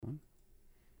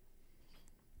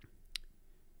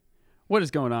What is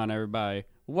going on, everybody?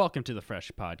 Welcome to the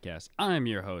Fresh Podcast. I'm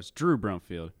your host, Drew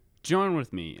Brumfield. Join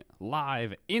with me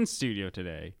live in studio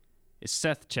today is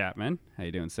Seth Chapmen. How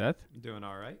you doing, Seth? Doing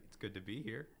all right. It's good to be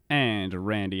here. And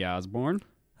Randy Osborne.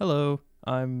 Hello.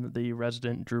 I'm the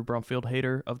resident Drew Brumfield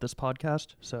hater of this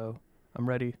podcast, so I'm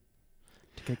ready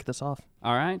to kick this off.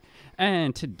 All right.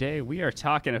 And today we are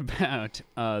talking about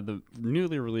the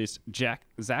newly released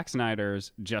Zack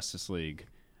Snyder's Justice League,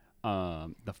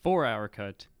 the 4-hour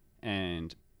cut.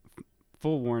 And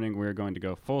full warning, we're going to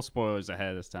go full spoilers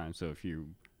ahead of this time. So if you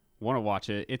want to watch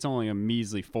it, it's only a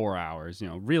measly 4 hours,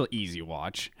 real easy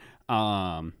watch.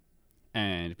 And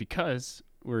because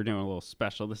we're doing a little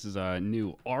special, this is a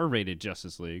new R-rated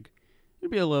Justice League.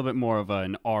 It'll be a little bit more of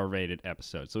an R-rated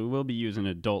episode. So we will be using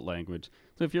adult language.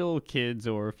 So if you're little kids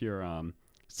or if you're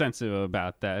sensitive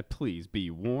about that, please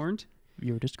be warned.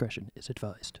 Your discretion is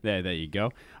advised. There you go.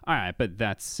 All right, but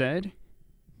that said,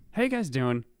 how you guys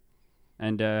doing?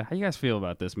 And how you guys feel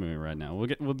about this movie right now?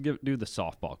 We'll do the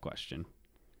softball question.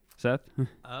 Seth?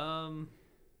 I'm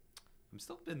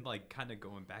still been kind of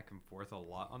going back and forth a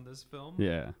lot on this film.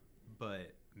 Yeah.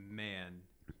 But man,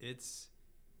 it's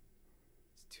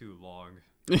too long.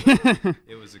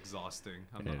 It was exhausting.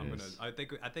 I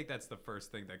think that's the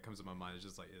first thing that comes to my mind. Is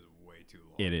just it's way too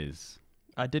long. It is.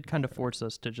 I did kind of force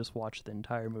us to just watch the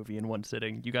entire movie in one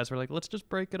sitting. You guys were like, let's just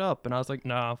break it up. And I was like,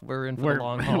 nah, we're in for the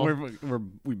long haul.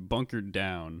 We bunkered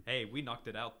down. Hey, we knocked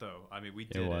it out, though. I mean, we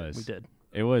did it. We did.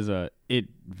 It was it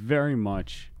very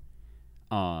much,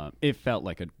 it felt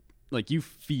like you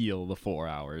feel the 4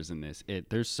 hours in this.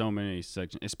 There's so many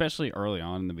sections, especially early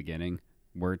on in the beginning,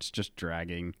 where it's just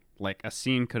dragging. Like, a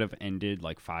scene could have ended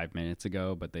 5 minutes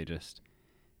ago, but they just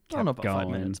I don't know kept about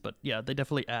going. 5 minutes, but yeah, they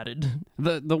definitely added.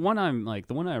 The one I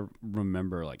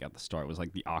remember at the start was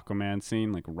the Aquaman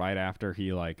scene, right after he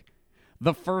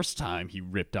the first time he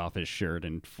ripped off his shirt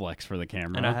and flexed for the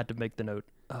camera. And I had to make the note,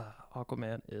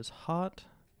 Aquaman is hot.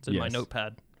 It's in my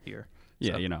notepad here.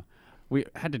 Yeah, so. We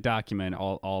had to document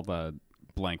all the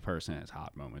blank person as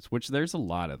hot moments, which there's a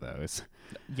lot of those.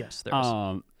 Yes,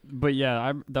 there's. But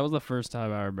yeah, that was the first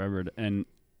time I remembered. And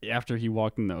after he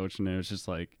walked in the ocean, it was just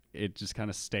it just kind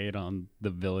of stayed on the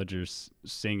villagers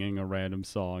singing a random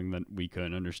song that we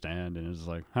couldn't understand. And it was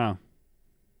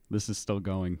this is still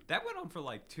going. That went on for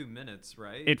 2 minutes,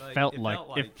 right? It felt like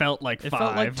 5. It felt like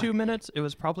 2 minutes. It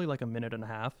was probably a minute and a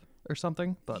half or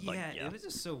something. But yeah, it was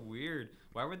just so weird.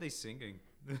 Why were they singing?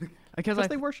 Because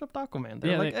they worshipped Aquaman.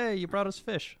 They're hey, you brought us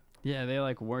fish. Yeah, they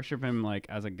worship him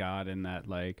as a god in that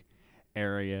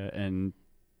area, and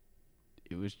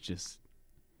it was just.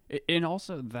 And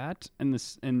also that, and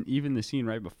even the scene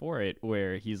right before it,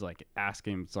 where he's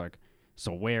asking, it's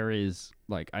so where is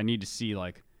I need to see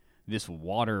this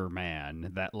water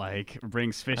man that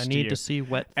brings fish. I to need you. To see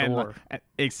Wet Thor.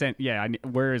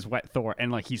 Where is Wet Thor?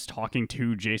 And he's talking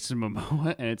to Jason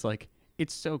Momoa, and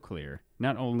it's so clear.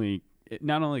 Not only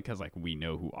because we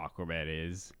know who Aquaman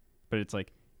is, but it's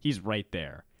he's right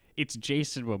there. It's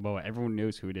Jason Momoa. Everyone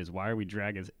knows who it is. Why are we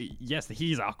dragging? Yes,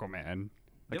 he's Aquaman.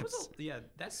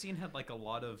 That scene had a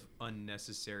lot of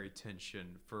unnecessary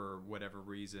tension for whatever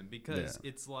reason, because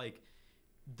it's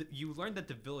you learn that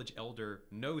the village elder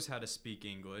knows how to speak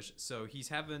English, so he's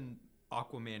having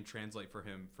Aquaman translate for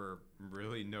him for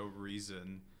really no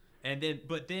reason. And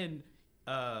then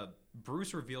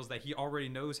Bruce reveals that he already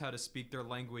knows how to speak their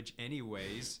language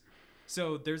anyways.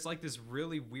 So there's this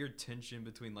really weird tension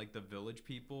between the village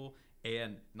people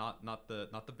and not the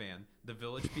band, the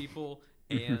village people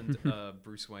and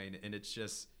Bruce Wayne, and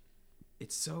it's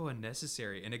so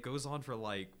unnecessary, and it goes on for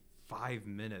 5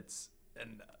 minutes,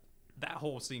 and that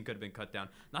whole scene could have been cut down.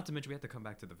 Not to mention we have to come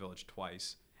back to the village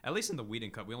twice. At least in the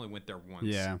Whedon cut, we only went there once.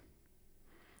 Yeah.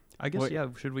 I guess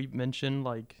should we mention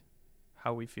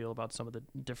how we feel about some of the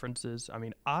differences? I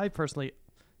mean, I personally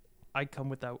come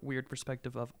with that weird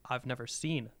perspective of I've never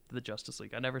seen the Justice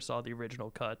League. I never saw the original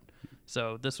cut,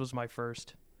 so this was my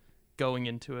first going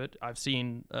into it. I've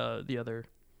seen the other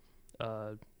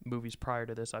movies prior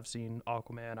to this. I've seen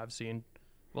Aquaman.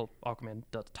 Aquaman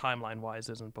timeline-wise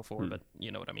isn't before, but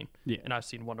you know what I mean. Yeah. And I've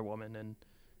seen Wonder Woman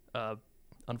and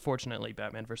unfortunately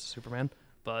Batman vs Superman.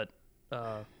 But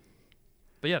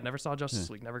yeah, never saw Justice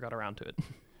League. Never got around to it.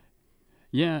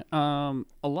 Yeah.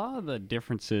 A lot of the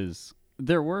differences.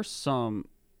 There were some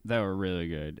that were really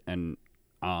good, and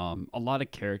a lot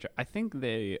of character. I think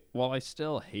while I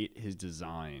still hate his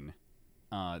design,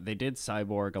 they did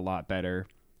Cyborg a lot better.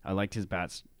 I liked his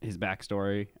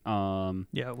backstory.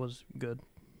 Yeah, it was good.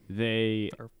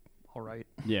 They're all right.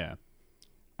 Yeah,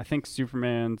 I think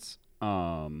Superman's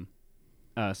Return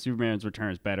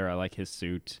is better. I like his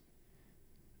suit.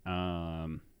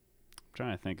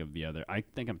 trying to think of the other. I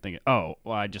think I'm thinking. Oh,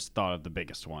 well, I just thought of the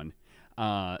biggest one.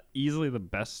 Easily the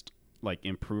best like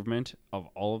improvement of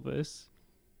all of this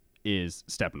is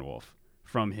Steppenwolf.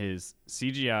 From his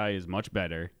CGI is much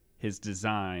better. His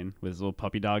design with his little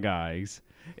puppy dog eyes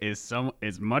is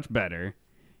much better.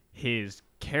 His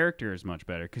character is much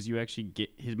better because you actually get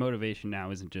his motivation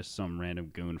now isn't just some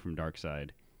random goon from Darkseid.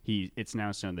 It's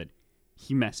now shown that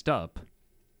he messed up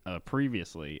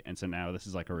previously, and so now this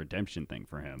is like a redemption thing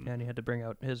for him. And he had to bring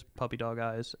out his puppy dog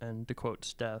eyes, and to quote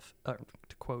Seth,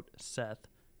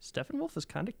 Steppenwolf is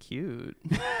kind of cute.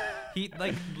 He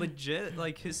like legit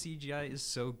like his CGI is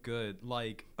so good.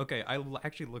 Like, okay,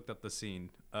 actually looked up the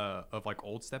scene of like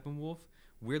old Steppenwolf.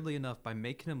 Weirdly enough, by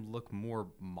making him look more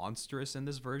monstrous in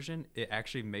this version, it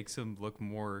actually makes him look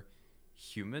more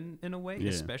human in a way,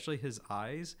 especially his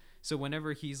eyes. So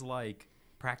whenever he's like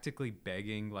practically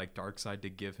begging like Darkseid to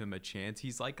give him a chance,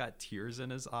 he's like got tears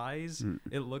in his eyes.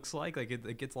 It looks like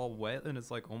it gets all wet, and it's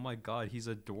like, oh my god, he's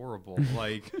adorable.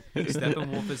 Like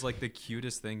Steppenwolf is like the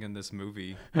cutest thing in this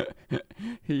movie.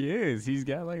 He is. He's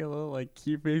got like a little like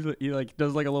cute face. He like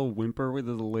does like a little whimper with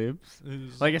his lips.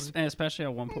 Like and especially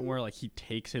at one point where like he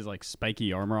takes his like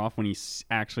spiky armor off when he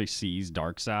actually sees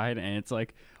Darkseid, and it's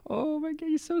like, oh my god,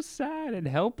 he's so sad and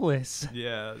helpless.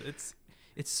 Yeah, it's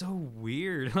so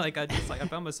weird. Like I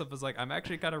found myself as like, I'm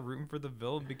actually kind of rooting for the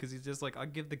villain because he's just like, I'll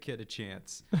give the kid a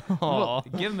chance. Well,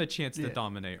 give him a chance to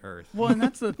dominate Earth. Well, and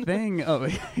that's the thing. Oh,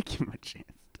 give him a chance.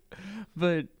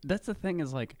 But that's the thing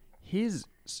is like his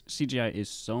CGI is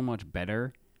so much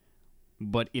better,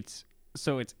 but his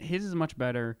is much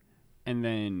better, and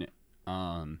then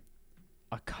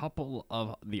a couple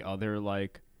of the other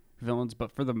like villains,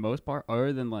 but for the most part,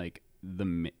 other than like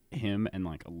him and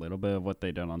like a little bit of what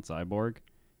they done on Cyborg,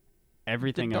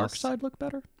 everything else. Darkseid look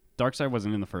better? Darkseid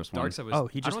wasn't in the first one. Darkseid was. Oh,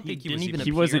 he didn't even appear?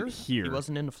 He wasn't here. He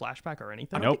wasn't in the flashback or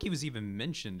anything. I don't think he was even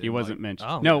mentioned. He wasn't mentioned.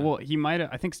 Oh, no, well, he might have.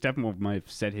 I think Steppenwolf might have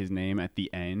said his name at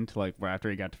the end, like right after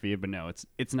he got defeated. But no,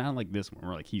 it's not like this one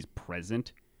where like he's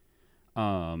present.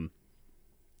 Because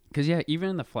yeah, even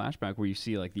in the flashback where you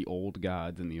see like the old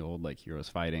gods and the old like heroes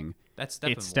fighting, that's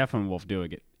Steppenwolf. It's Steppenwolf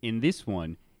doing it. In this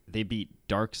one, they beat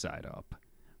Darkseid up,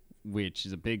 which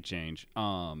is a big change.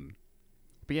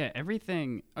 But yeah,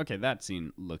 everything. Okay, that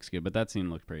scene looks good, but that scene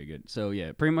looked pretty good. So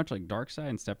yeah, pretty much like Darkseid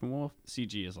and Steppenwolf,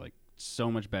 CG is like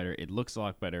so much better. It looks a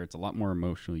lot better. It's a lot more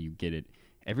emotional. You get it.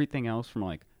 Everything else from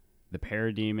like the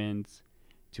parademons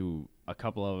to a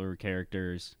couple other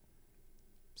characters.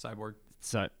 Cyborg.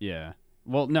 So yeah.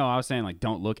 Well, no, I was saying like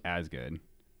don't look as good.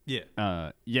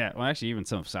 Yeah. Yeah. Well, actually, even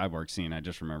some of Cyborg's scene, I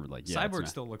just remembered like Cyborg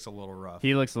still looks a little rough.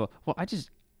 He looks a little. Well,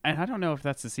 and I don't know if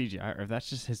that's the CGI or if that's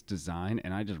just his design,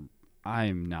 and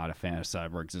I'm not a fan of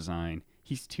Cyborg's design.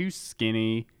 He's too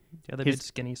skinny. Yeah, they made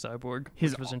skinny Cyborg,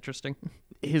 which was interesting.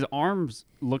 His arms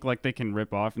look like they can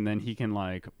rip off, and then he can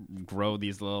like grow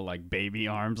these little like baby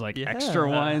arms, like extra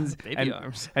ones. Baby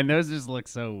arms. And those just look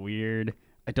so weird.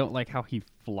 I don't like how he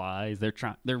flies.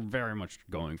 They're very much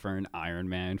going for an Iron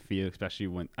Man feel, especially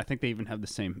when I think they even have the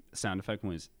same sound effect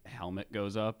when his helmet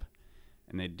goes up,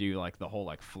 and they do like the whole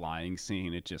like flying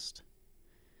scene. It just.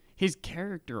 His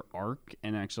character arc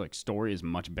and actually like story is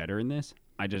much better in this.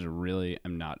 I just really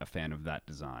am not a fan of that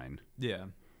design. Yeah.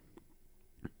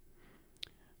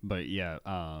 But yeah,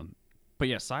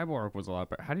 Cyborg was a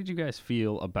lot better. How did you guys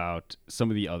feel about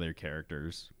some of the other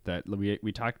characters that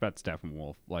we talked about?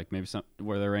 Steppenwolf, like maybe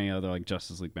were there any other like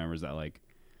Justice League members that like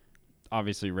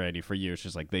obviously Randy for you it's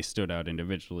just like they stood out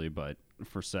individually, but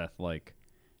for Seth like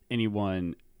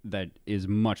anyone that is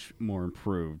much more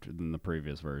improved than the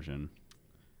previous version?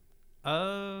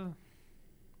 I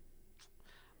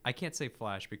can't say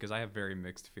Flash because I have very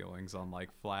mixed feelings on like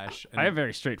Flash. I have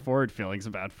very straightforard feelings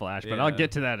about Flash, but I'll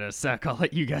get to that in a sec. I'll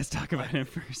let you guys talk about it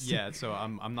first. Yeah, so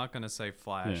I'm not gonna say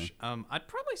Flash. Yeah. I'd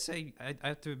probably say I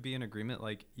have to be in agreement.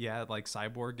 Like like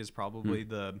Cyborg is probably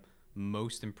the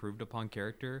most improved upon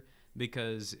character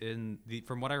because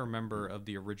from what I remember of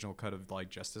the original cut of like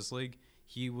Justice League,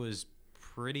 he was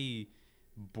pretty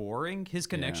boring. His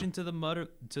connection to the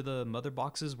mother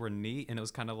boxes were neat, and it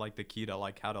was kind of like the key to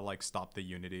like how to like stop the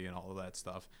Unity and all of that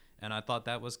stuff, and I thought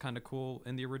that was kind of cool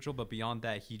in the original. But beyond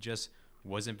that, he just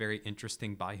wasn't very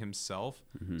interesting by himself.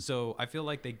 So I feel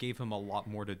like they gave him a lot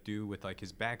more to do with like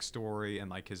his backstory and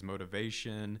like his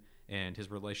motivation and his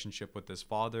relationship with his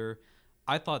father.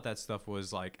 I thought that stuff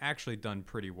was like actually done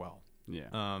pretty well.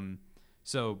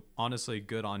 So honestly,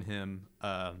 good on him.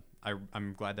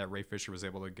 I'm glad that Ray Fisher was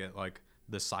able to get like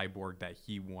the Cyborg that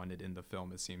he wanted in the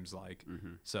film, it seems like.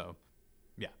 So,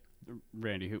 yeah.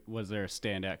 Randy, was there a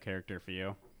standout character for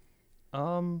you?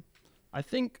 I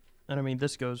think, and I mean,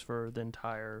 this goes for the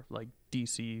entire like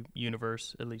DC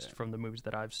universe, at least from the movies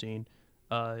that I've seen.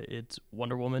 It's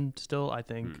Wonder Woman still, I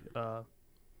think.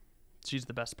 She's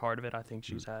the best part of it. I think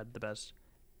she's had the best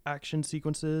action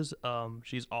sequences.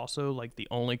 She's also like the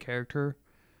only character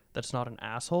that's not an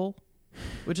asshole,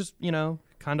 which is,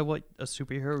 kind of what a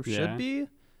superhero should be.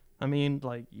 I mean,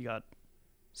 like, you got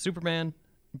Superman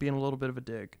being a little bit of a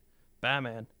dick,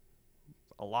 Batman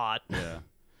a lot. Yeah.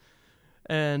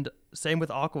 And same with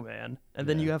Aquaman. And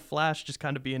then you have Flash just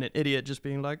kind of being an idiot, just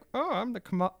being like, oh, I'm the,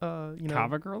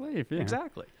 comic relief. Yeah.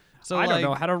 Exactly. So I don't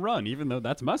know how to run, even though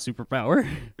that's my superpower.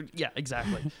 Yeah,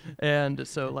 exactly. And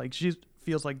so, like, she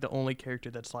feels like the only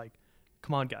character that's like,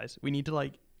 come on, guys, we need to,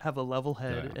 like, have a level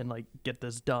head and, like, get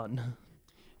this done.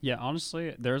 Yeah,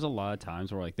 honestly, there's a lot of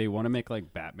times where, like, they want to make,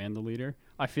 like, Batman the leader.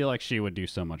 I feel like she would do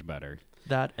so much better.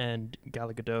 That and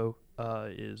Gal Gadot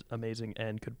is amazing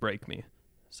and could break me.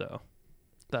 So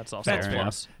that's also fair a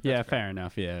enough. Yeah, fair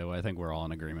enough. Yeah, well, I think we're all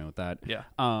in agreement with that. Yeah.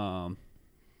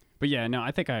 But yeah, no,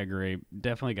 I think I agree.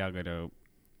 Definitely Gal Gadot.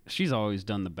 She's always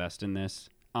done the best in this.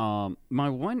 My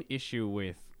one issue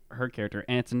with her character,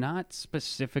 and it's not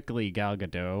specifically Gal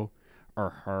Gadot or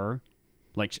her,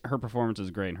 like, her performance is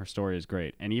great and her story is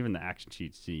great, and even the action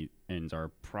scenes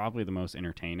are probably the most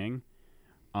entertaining.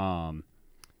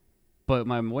 But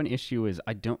my one issue is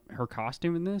her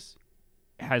costume in this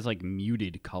has, like,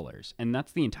 muted colors, and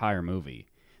that's the entire movie.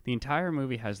 The entire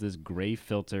movie has this gray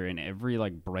filter, and every,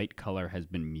 like, bright color has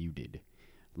been muted.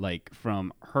 Like,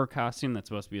 from her costume that's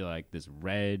supposed to be, like, this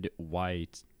red,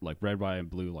 white, and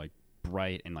blue, like,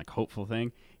 bright and, like, hopeful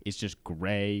thing. It's just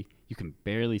gray. You can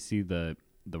barely see the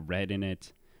red in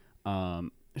it.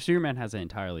 Superman has an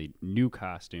entirely new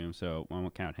costume, so I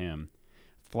won't count him.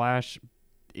 Flash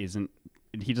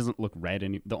he doesn't look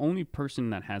red. The only person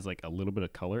that has, like, a little bit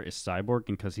of color is Cyborg,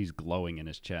 because he's glowing in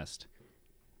his chest.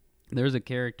 There's a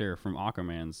character from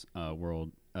Aquaman's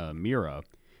world, Mira,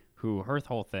 who her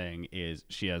whole thing is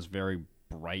she has very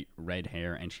bright red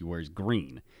hair and she wears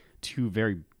green, two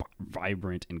very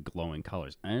vibrant and glowing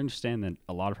colors. I understand that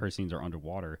a lot of her scenes are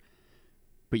underwater,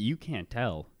 but you can't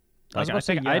tell. Like, I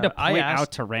had to point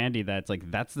out to Randy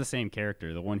that's the same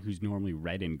character, the one who's normally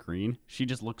red and green. She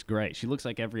just looks great. She looks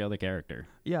like every other character.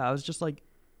 Yeah, I was just like,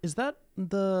 is that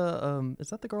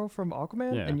the girl from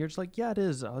Aquaman? Yeah. And you're just like, yeah, it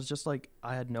is. I was just like,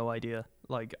 I had no idea.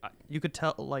 Like, you could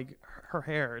tell, like, her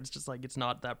hair, it's just like, it's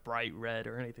not that bright red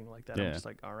or anything like that. Yeah. I'm just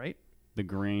like, all right. The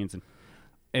greens and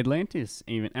Atlantis,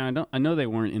 even, and I know they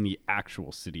weren't in the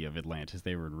actual city of Atlantis,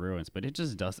 they were in ruins, but it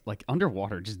just does, like,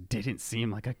 underwater just didn't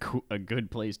seem like a good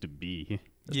place to be.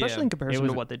 Especially in comparison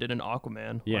to what they did in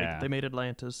Aquaman. Yeah. Like, they made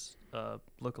Atlantis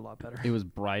look a lot better. It was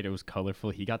bright, it was colorful.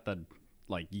 He got the,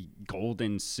 like,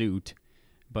 golden suit,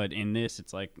 but in this,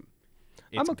 it's like,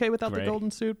 I'm okay without the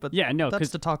golden suit, but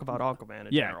that's to talk about Aquaman.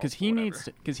 Because he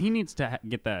needs to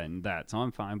get that and that, so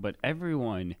I'm fine. But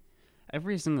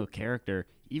every single character,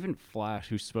 even Flash,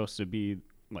 who's supposed to be,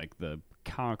 like, the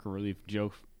comic relief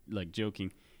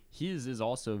joking, his is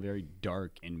also very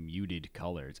dark and muted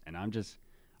colors, and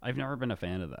I've never been a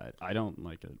fan of that. I don't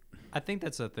like it. I think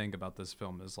that's the thing about this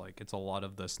film is, like, it's a lot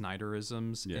of the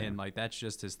Snyderisms, and, like, that's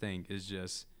just his thing, is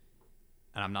just,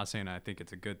 and I'm not saying I think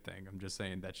it's a good thing, I'm just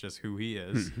saying that's just who he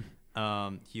is.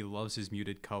 He loves his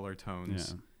muted color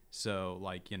tones. Yeah. So,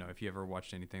 like, if you ever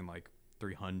watched anything like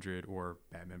 300 or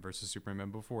Batman vs. Superman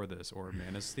before this, or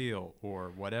Man of Steel,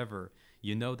 or whatever,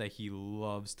 that he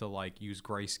loves to, like, use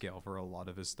grayscale for a lot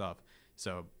of his stuff.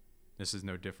 So this is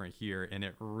no different here, and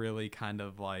it really kind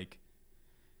of, like,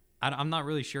 I'm not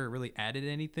really sure it really added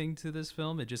anything to this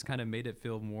film. It just kind of made it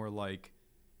feel more, like,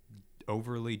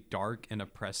 overly dark and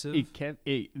oppressive.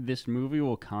 This movie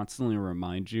will constantly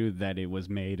remind you that it was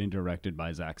made and directed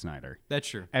by Zack Snyder. That's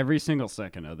true. Every single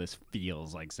second of this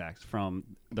feels like Zack's, from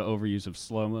the overuse of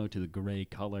slow-mo to the gray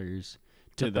colors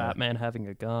to Batman having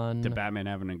a gun.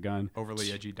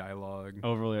 Overly edgy dialogue.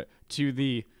 To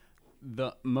the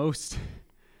most...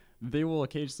 They will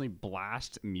occasionally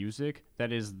blast music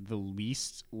that is the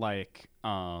least, like,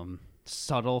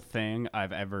 subtle thing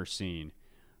I've ever seen.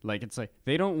 Like, it's like,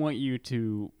 they don't want you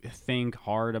to think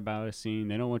hard about a scene.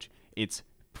 They don't want you... It's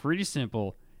pretty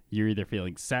simple. You're either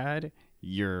feeling sad,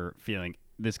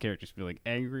 this character's feeling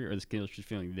angry, or this character's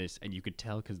feeling this, and you could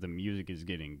tell because the music is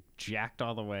getting jacked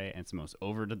all the way, and it's the most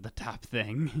over-the-top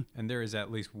thing. And there is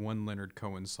at least one Leonard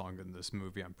Cohen song in this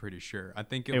movie, I'm pretty sure. I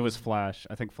think it was Flash.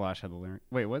 I think Flash had the lyric.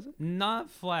 Wait, was it?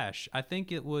 Not Flash. I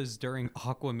think it was during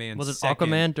Aquaman. Was it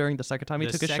Aquaman during the second time he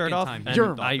took his shirt off?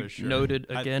 I noted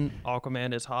again,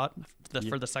 Aquaman is hot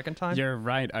for the second time. You're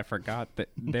right. I forgot that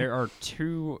there are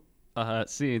two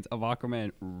scenes of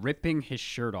Aquaman ripping his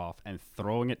shirt off and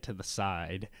throwing it to the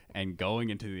side and going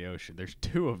into the ocean. There's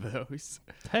 2 of those.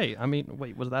 Hey, I mean,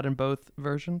 wait, was that in both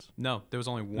versions? No, there was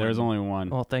only one. There was only one.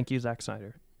 Well, thank you, Zack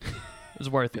Snyder. It was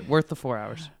worth it. Worth the 4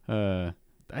 hours.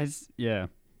 Yeah.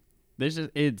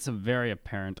 It's a very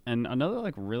apparent. And another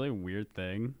like really weird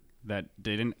thing that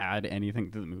didn't add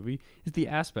anything to the movie is the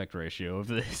aspect ratio of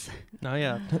this. Oh,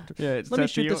 yeah. Yeah. Let me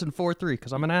shoot this in 4:3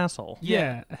 because I'm an asshole.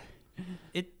 Yeah.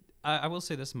 I will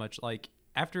say this much, like,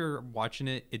 after watching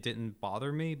it, it didn't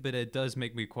bother me, but it does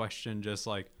make me question just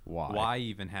like why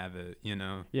even have it, you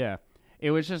know? Yeah. It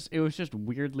was just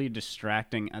weirdly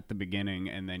distracting at the beginning,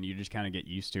 and then you just kind of get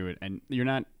used to it, and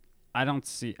I didn't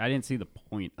see the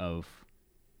point of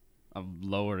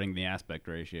lowering the aspect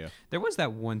ratio. There was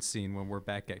that one scene when we're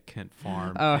back at Kent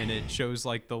Farm, and it shows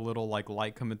like the little like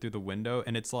light coming through the window,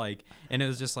 and it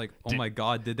was just like, oh my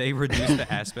god, did they reduce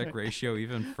the aspect ratio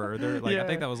even further? Like, yeah. I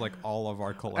think that was like all of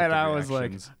our collective and I reactions.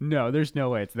 Was like, no, there's no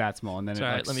way it's that small. And then it's all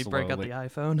right. Let me break out the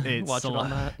iPhone. Watch it on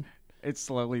that. It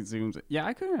slowly zooms. Yeah,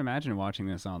 I couldn't imagine watching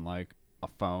this on like a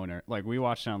phone or like we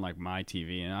watched it on like my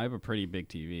TV, and I have a pretty big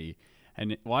TV.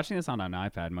 And watching this on an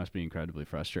iPad must be incredibly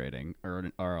frustrating,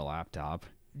 or a laptop.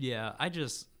 Yeah,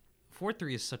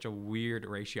 4:3 is such a weird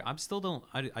ratio. I still don't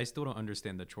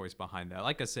understand the choice behind that.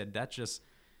 Like I said,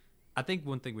 I think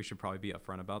one thing we should probably be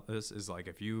upfront about this is like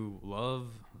if you love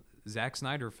Zack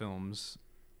Snyder films,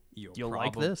 you'll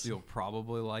like this. You'll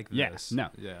probably like yeah, this. No,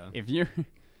 yeah. If you're,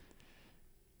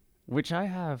 which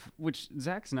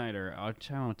Zack Snyder, I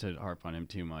try not to harp on him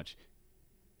too much.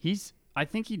 I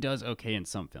think he does okay in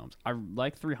some films. I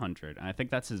like 300, and I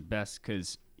think that's his best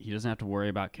because he doesn't have to worry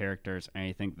about characters. And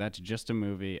I think that's just a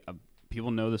movie. People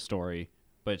know the story,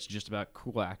 but it's just about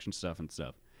cool action stuff and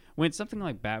stuff. When it's something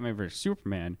like Batman vs.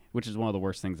 Superman, which is one of the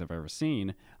worst things I've ever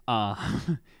seen,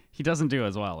 he doesn't do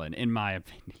as well, in my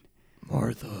opinion.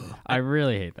 Martha. I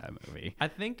really hate that movie. I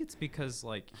think it's because,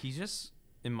 like, he's just,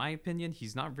 in my opinion,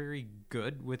 he's not very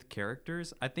good with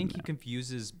characters. I think he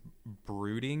confuses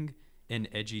brooding and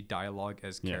edgy dialogue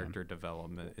as character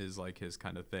development is like his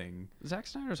kind of thing. Zack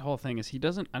Snyder's whole thing is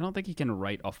I don't think he can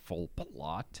write a full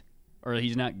plot, or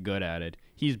he's not good at it.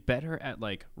 He's better at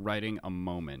like writing a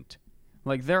moment.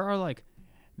 Like there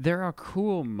are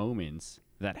cool moments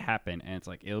that happen, and it's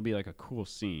like it'll be like a cool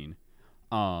scene.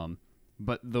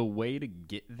 But the way to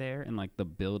get there and like the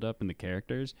build up and the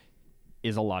characters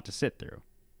is a lot to sit through.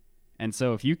 And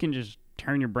so if you can just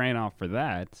turn your brain off for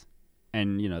that,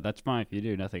 and, that's fine if you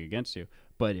do, nothing against you.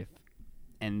 But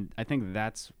and I think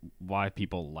that's why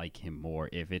people like him more.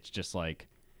 If it's just like,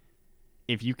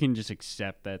 if you can just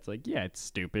accept that it's like, yeah, it's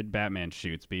stupid. Batman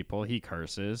shoots people. He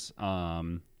curses.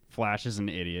 Flash is an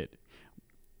idiot.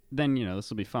 Then, this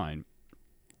will be fine.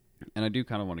 And I do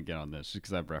kind of want to get on this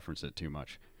because I've referenced it too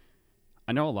much.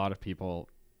 I know a lot of people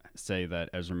say that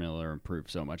Ezra Miller improved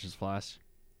so much as Flash.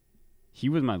 He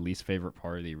was my least favorite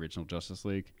part of the original Justice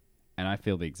League. And I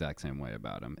feel the exact same way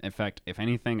about him. In fact, if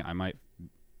anything, I might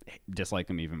dislike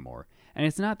him even more. And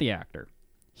it's not the actor.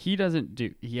 He has a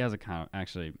kind of,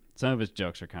 actually, some of his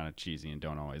jokes are kind of cheesy and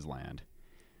don't always land.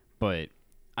 But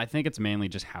I think it's mainly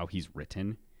just how he's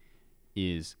written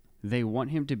is they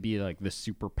want him to be like the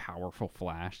super powerful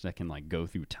Flash that can like go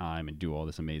through time and do all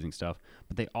this amazing stuff.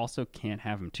 But they also can't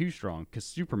have him too strong because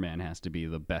Superman has to be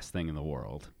the best thing in the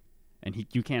world. And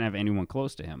you can't have anyone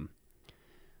close to him.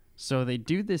 So they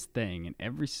do this thing in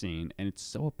every scene, and it's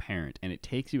so apparent, and it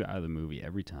takes you out of the movie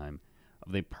every time.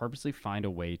 They purposely find a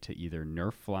way to either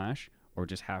nerf Flash or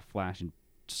just have Flash and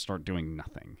start doing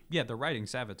nothing. Yeah, the writing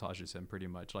sabotages him pretty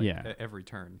much, like at every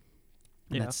turn.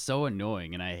 And it's so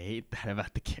annoying, and I hate that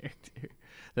about the character,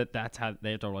 that's how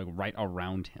they have to like write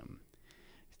around him.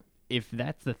 If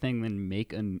that's the thing,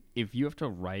 then if you have to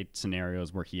write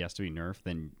scenarios where he has to be nerfed,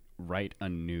 then write a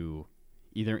new.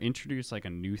 Either introduce like a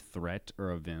new threat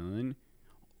or a villain,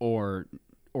 or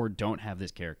don't have this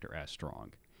character as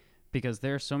strong, because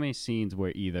there are so many scenes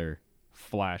where either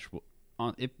Flash will.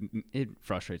 It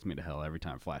frustrates me to hell every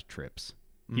time Flash trips.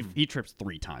 He trips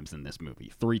 3 times in this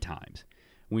movie. 3 times.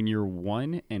 When your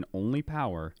one and only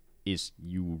power is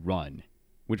you run,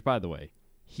 which by the way,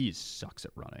 he sucks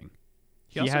at running.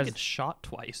 He also gets shot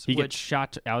twice. He gets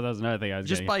shot. That was another thing I was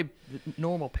just by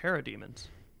normal parademons.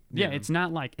 Yeah, it's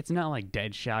not like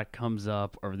Deadshot comes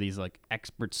up or these like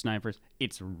expert snipers.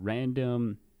 It's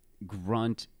random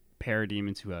grunt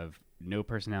parademons who have no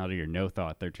personality or no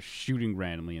thought. They're just shooting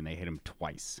randomly and they hit him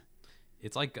twice.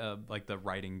 it's like the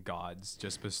writing gods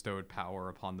just bestowed power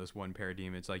upon this one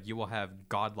parademon. It's like you will have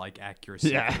godlike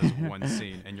accuracy for this one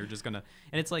scene, and you're just gonna.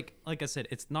 And it's like I said,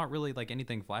 it's not really like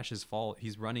anything Flash's fault.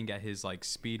 He's running at his like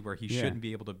speed where he shouldn't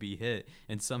be able to be hit,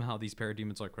 and somehow these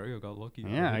parademons like, "Hey, I got lucky."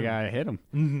 Yeah, I gotta hit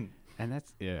him. And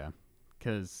that's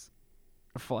because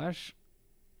Flash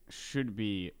should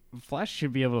be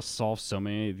able to solve so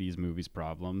many of these movies'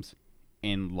 problems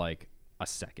in like a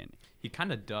second. He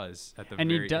kind of does at the and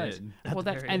very he does. end. Well,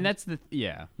 that's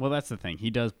the thing.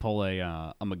 He does pull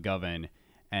a McGovern,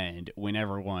 and when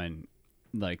everyone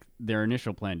like their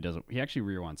initial plan doesn't, he actually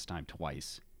rewinds time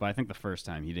twice. But I think the first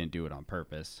time he didn't do it on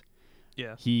purpose.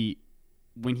 Yeah.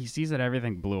 When he sees that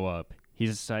everything blew up, he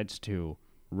decides to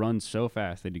run so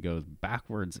fast that he goes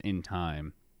backwards in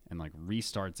time and like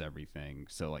restarts everything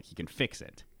so like he can fix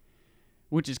it,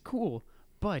 which is cool.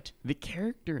 But the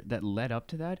character that led up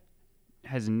to that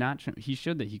has not he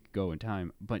showed that he could go in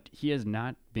time, but he has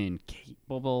not been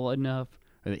capable enough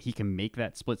or that he can make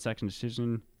that split second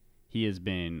decision. He has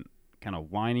been kind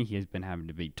of whiny. He has been having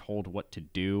to be told what to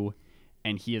do,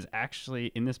 and he is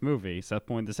actually in this movie, Seth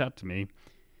pointed this out to me,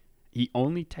 he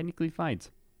only technically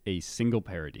fights a single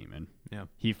parademon. Yeah,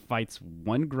 he fights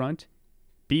one grunt,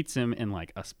 beats him in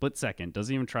like a split second,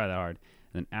 doesn't even try that hard,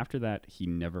 and then after that he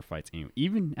never fights anyone.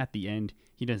 Even at the end,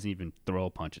 he doesn't even throw a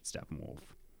punch at Steppenwolf.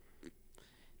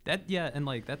 And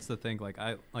like that's the thing. Like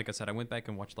I said, I went back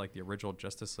and watched like the original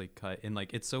Justice League cut, and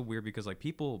like it's so weird because like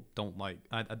people don't like.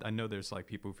 I know there's like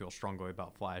people who feel strongly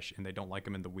about Flash, and they don't like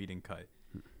him in the Whedon cut.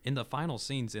 In the final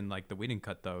scenes in like the Whedon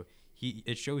cut, though,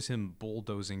 it shows him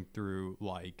bulldozing through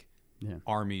like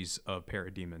armies of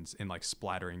parademons and like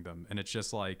splattering them, and it's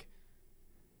just like.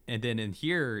 And then in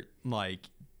here, like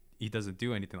he doesn't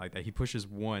do anything like that. He pushes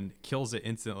one, kills it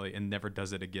instantly, and never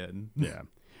does it again. Yeah.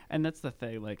 And that's the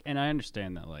thing, like, and I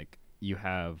understand that, like, you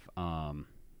have,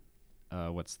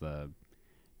 what's the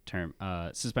term,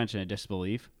 suspension of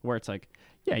disbelief, where it's like,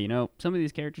 yeah, you know, some of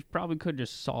these characters probably could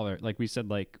just solve it. Like we said,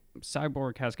 like,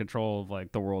 Cyborg has control of,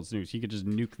 like, the world's news. He could just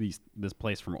nuke this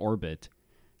place from orbit.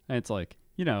 And it's like,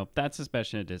 you know, that's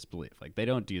suspension of disbelief. Like, they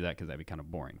don't do that because that'd be kind of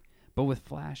boring. But with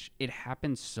Flash, it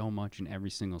happens so much in every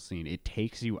single scene. It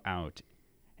takes you out.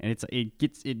 And it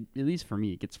gets, at least for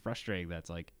me, it gets frustrating.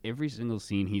 That's like every single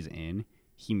scene he's in,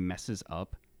 he messes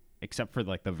up, except for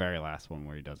like the very last one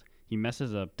where he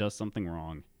messes up, does something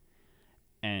wrong.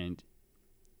 And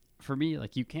for me,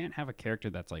 like you can't have a character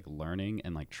that's like learning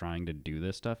and like trying to do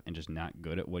this stuff and just not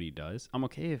good at what he does. I'm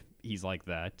okay if he's like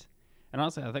that. And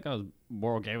honestly, I think I was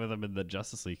more okay with him in the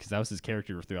Justice League because that was his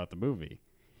character throughout the movie.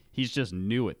 He's just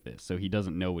new at this, so he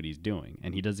doesn't know what he's doing,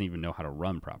 and he doesn't even know how to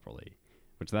run properly.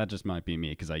 Which that just might be me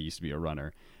because I used to be a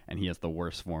runner, and he has the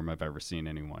worst form I've ever seen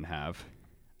anyone have.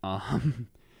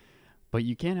 But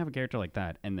you can't have a character like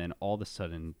that, and then all of a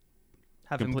sudden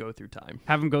have him go through time.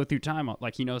 Have him go through time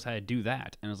like he knows how to do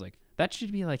that. And I was like, that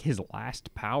should be like his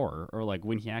last power, or like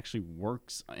when he actually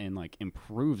works and like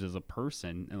improves as a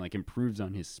person and like improves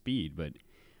on his speed. But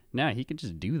nah, he can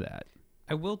just do that.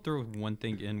 I will throw one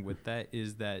thing in with that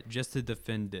is that just to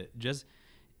defend it,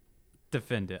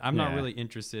 defend it. I'm not really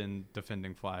interested in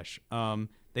defending Flash.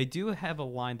 They do have a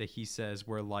line that he says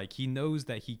where like he knows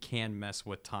that he can mess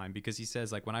with time because he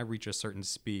says like when I reach a certain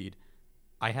speed,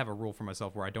 I have a rule for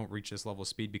myself where I don't reach this level of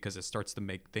speed because it starts to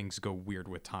make things go weird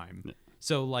with time. Yeah.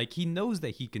 So like he knows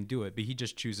that he can do it, but he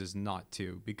just chooses not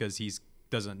to because he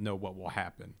doesn't know what will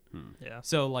happen. Yeah.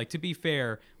 So like to be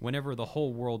fair, whenever the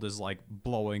whole world is like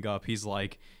blowing up, he's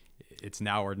like it's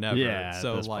now or never. Yeah,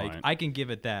 so like point. I can give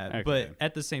it that. Okay. But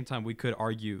at the same time we could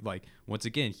argue like once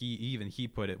again he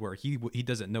put it where he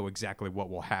doesn't know exactly what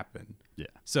will happen. Yeah.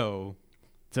 So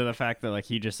to the fact that like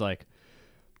he just like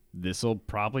this'll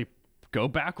probably go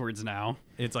backwards now.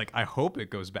 It's like I hope it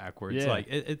goes backwards. Yeah. Like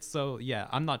it's so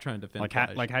I'm not trying to defend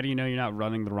like how do you know you're not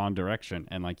running the wrong direction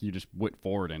and like you just went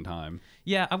forward in time?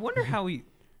 Yeah, I wonder how he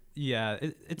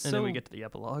it's and so then we get to the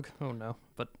epilogue. Oh no,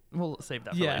 but we'll save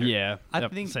that for later. Yeah, I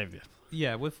think save it.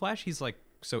 Yeah, with Flash he's like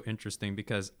so interesting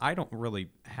because I don't really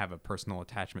have a personal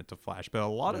attachment to Flash, but a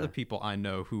lot of the people I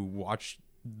know who watch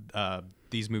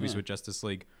these movies with Justice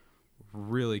League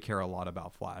really care a lot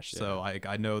about Flash. So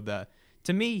I know that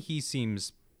to me he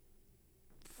seems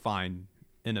fine,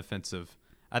 inoffensive.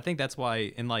 I think that's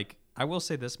why, and like I will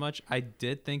say this much, I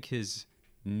did think his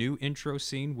new intro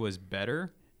scene was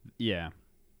better. Yeah.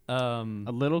 A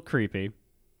little creepy,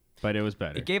 but it was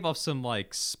better. It gave off some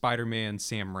like Spider-Man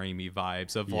Sam Raimi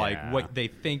vibes of like what they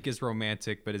think is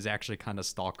romantic, but is actually kind of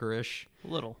stalkerish. A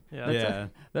little,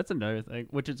 That's another thing,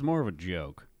 which is more of a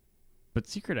joke. But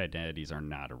secret identities are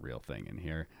not a real thing in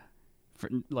here.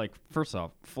 First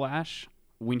off, Flash,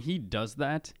 when he does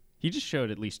that, he just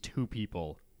showed at least 2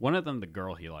 people. One of them, the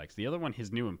girl he likes. The other one,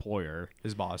 his new employer.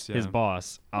 His boss, yeah. His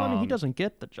boss. Well, I mean, he doesn't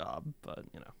get the job, but,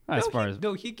 you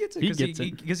know. He gets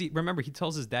it. Because remember, he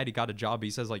tells his dad he got a job. He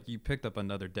says, like, you picked up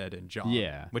another dead-end job.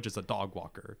 Yeah. Which is a dog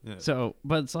walker. Yeah. So,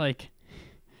 but it's like,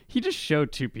 he just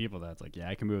showed 2 people that's like, yeah,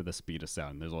 I can move at the speed of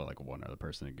sound. There's only like one other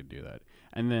person who could do that.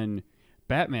 And then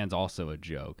Batman's also a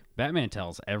joke. Batman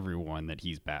tells everyone that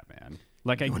he's Batman.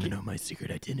 Like, I want to know my secret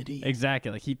identity.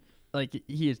 Exactly. He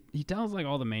tells like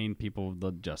all the main people of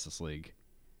the Justice League.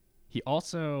 He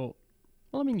also,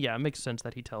 well, I mean, yeah, it makes sense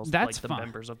that he tells like the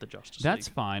members of the Justice League. That's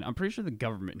fine. I'm pretty sure the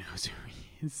government knows who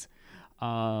he is.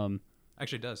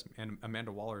 Actually, it does. And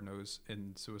Amanda Waller knows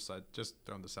in Suicide. Just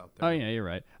throwing this out there. Oh yeah, you're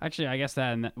right. Actually, I guess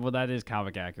that is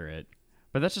comic accurate.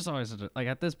 But that's just always like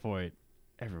at this point,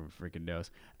 everyone freaking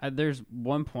knows. There's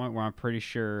one point where I'm pretty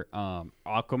sure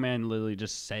Aquaman literally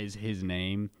just says his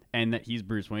name and that he's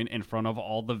Bruce Wayne in front of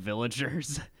all the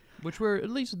villagers. Which were at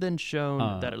least then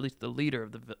shown that at least the leader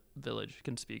of the village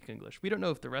can speak English. We don't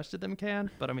know if the rest of them can,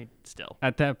 but I mean, still.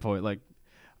 At that point, like,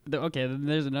 then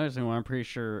there's another thing where I'm pretty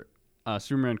sure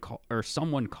Superman or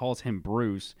someone calls him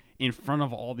Bruce in front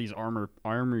of all these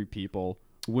armory people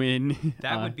when...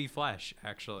 That would be Flash,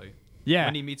 actually. Yeah.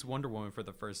 When he meets Wonder Woman for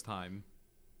the first time.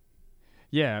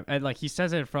 Yeah, and like he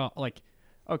says it from like,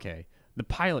 okay, the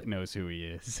pilot knows who he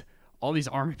is. All these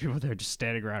army people that are just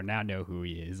standing around now know who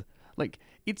he is. Like,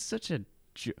 it's such a...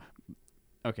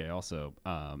 Okay, also,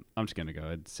 I'm just going to go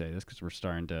ahead and say this because we're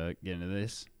starting to get into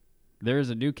this. There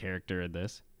is a new character in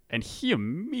this, and he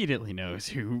immediately knows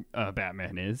who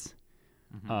Batman is,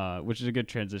 which is a good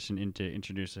transition into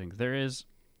introducing. There is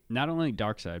not only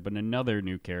Darkseid, but another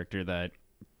new character that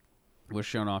was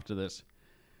shown off to this,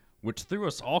 which threw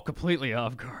us all completely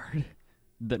off guard,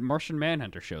 that Martian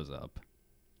Manhunter shows up.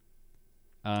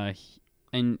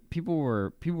 And people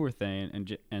were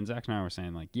saying, and Zack and I were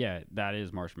saying, like, yeah, that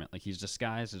is Martian. Like, he's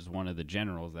disguised as one of the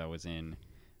generals that was in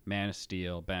Man of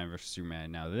Steel, Batman vs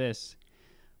Superman. Now this,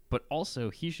 but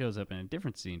also he shows up in a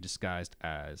different scene disguised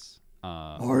as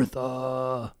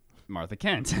Martha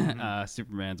Kent,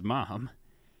 Superman's mom.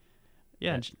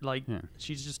 Yeah, and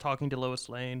she's just talking to Lois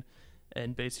Lane,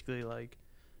 and basically like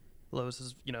Lois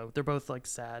is, they're both like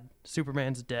sad.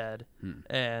 Superman's dead,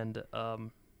 and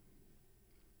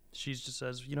she just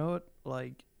says, you know what,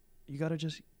 like, you gotta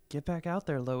just get back out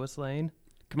there, Lois Lane.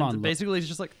 Come on. Basically, it's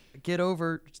just like, get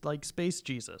over, like, Space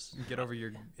Jesus. Get over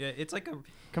your... Yeah, it's like a...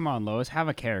 Come on, Lois, have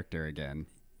a character again.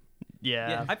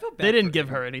 Yeah. I feel bad. They didn't give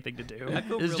her anything to do.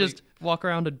 It's just walk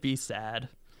around and be sad.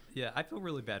 Yeah, I feel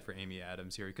really bad for Amy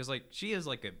Adams here because, like, she is,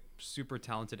 like, a super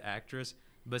talented actress,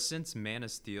 but since Man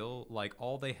of Steel, like,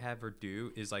 all they have her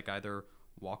do is, like, either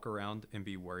walk around and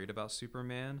be worried about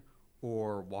Superman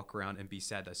or walk around and be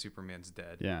sad that Superman's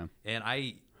dead. Yeah. And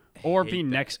I or be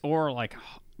next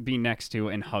to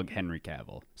and hug Henry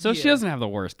Cavill. So she doesn't have the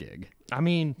worst gig. I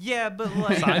mean, yeah, but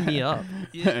like sign me up.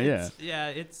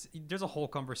 It's there's a whole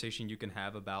conversation you can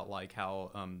have about like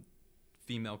how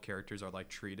female characters are like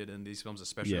treated in these films,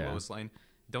 especially Lois Lane.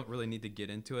 Don't really need to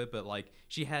get into it, but like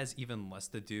she has even less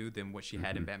to do than what she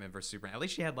had in Batman vs Superman. At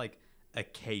least she had like a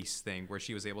case thing where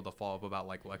she was able to follow up about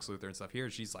like Lex Luthor and stuff. Here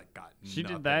she's like got she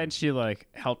nothing. did that, and she like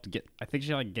helped get, I think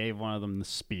she like gave one of them the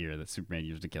spear that Superman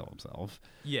used to kill himself.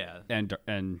 Yeah.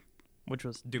 And which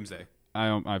was Doomsday.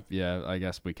 I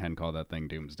guess we can call that thing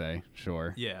Doomsday.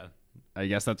 Sure. Yeah. I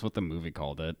guess that's what the movie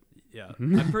called it. Yeah.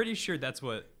 I'm pretty sure that's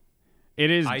what it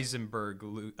is. Eisenberg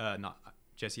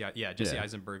Jesse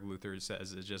Eisenberg Luthor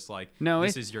says is just like, no,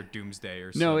 this is your Doomsday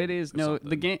or something. No, it is. No,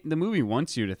 the movie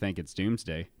wants you to think it's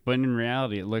Doomsday, but in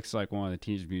reality, it looks like one of the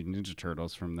Teenage Mutant Ninja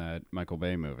Turtles from that Michael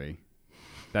Bay movie.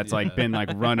 That's like been like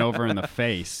run over in the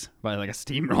face by like a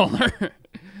steamroller.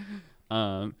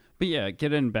 But yeah,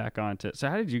 getting back onto. So,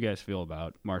 how did you guys feel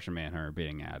about Martian Manhunter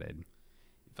being added?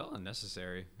 It felt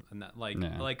unnecessary, and that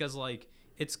cause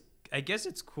it's. I guess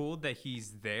it's cool that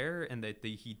he's there and that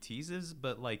he teases,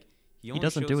 but like. He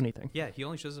doesn't do anything. Yeah, he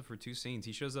only shows up for 2 scenes.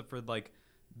 He shows up for like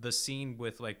the scene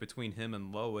with like between him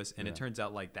and Lois, and it turns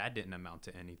out like that didn't amount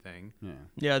to anything.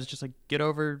 Yeah, it's just like get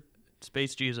over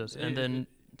Space Jesus, and then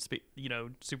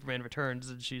Superman returns,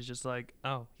 and she's just like,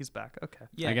 oh, he's back. Okay.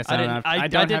 Yeah, I guess I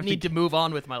didn't need to move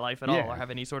on with my life at all or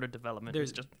have any sort of development.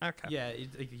 There's just okay. Yeah,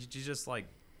 he just like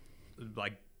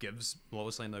gives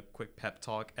Lois Lane a quick pep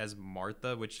talk as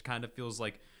Martha, which kind of feels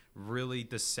like really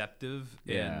deceptive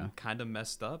and kind of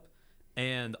messed up.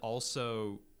 And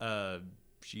also,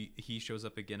 he shows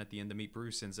up again at the end to meet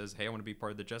Bruce and says, "Hey, I want to be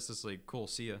part of the Justice League. Cool,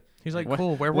 see ya." He's like,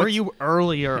 "Cool. Where were you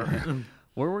earlier?"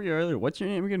 Where were you earlier? What's your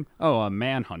name again? Oh,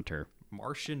 Manhunter.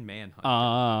 Martian Manhunter.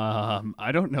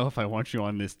 I don't know if I want you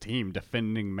on this team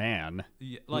defending man.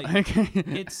 Yeah,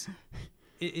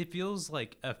 it feels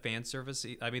like a fan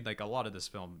servicey. I mean, like a lot of this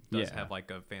film does have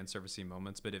like a fan servicey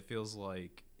moments, but it feels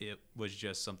like it was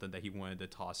just something that he wanted to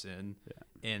toss in.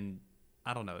 Yeah. And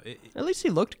I don't know. At least he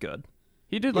looked good.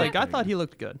 He did I thought he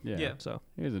looked good. Yeah. So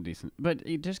he was a decent, but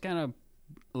he just kind of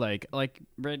like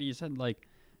Reddy said, like,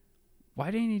 why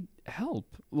didn't he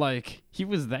help? Like, he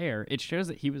was there. It shows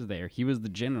that he was there. He was the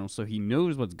general, so he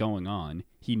knows what's going on.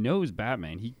 He knows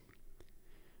Batman.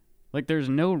 There's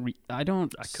no I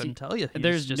couldn't tell you.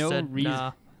 There's just no said, reason.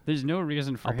 Nah, there's no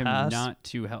reason for him pass. not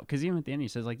to help. Because even at the end, he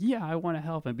says, like, yeah, I want to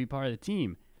help and be part of the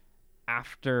team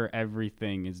after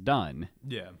everything is done.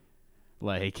 Yeah.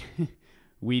 Like,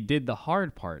 we did the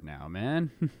hard part now,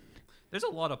 man. There's a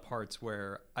lot of parts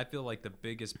where I feel like the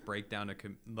biggest breakdown of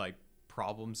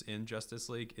problems in Justice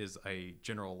League is a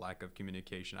general lack of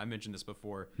communication. I mentioned this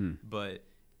before, but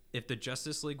if the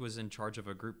Justice League was in charge of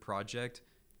a group project,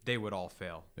 they would all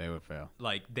fail. They would fail.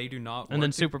 Like, they do not. And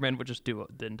then Superman would just do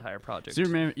the entire project.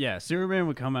 Superman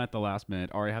would come at the last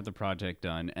minute, already have the project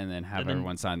done, and then have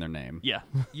everyone sign their name. Yeah.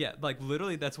 Yeah, like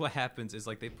literally that's what happens is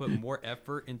like they put more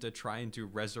effort into trying to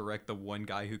resurrect the one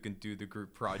guy who can do the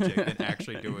group project than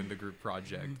actually doing the group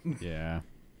project. Yeah.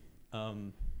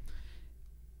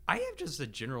 I have just a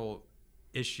general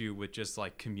issue with just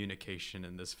like communication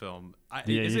in this film.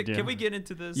 Can we get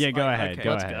into this? Yeah, go ahead. Okay.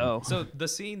 Let's go. So the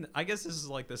scene, I guess this is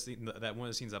like the scene that one of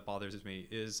the scenes that bothers me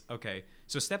is, okay,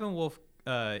 so Steppenwolf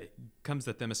comes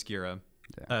to Themyscira,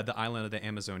 the island of the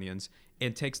Amazonians,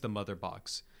 and takes the mother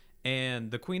box. And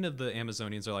the queen of the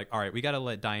Amazonians are like, all right, we got to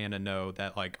let Diana know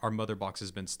that like our mother box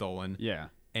has been stolen. Yeah.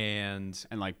 And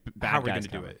like how are we going to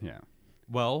do it? Yeah.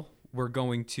 Well, we're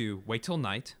going to wait till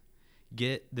night,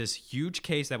 get this huge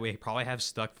case that we probably have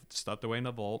stuffed away in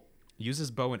the vault, use his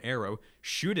bow and arrow,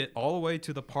 shoot it all the way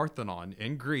to the Parthenon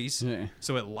in Greece,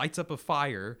 so it lights up a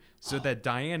fire, so that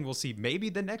Diane will see maybe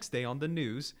the next day on the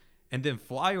news, and then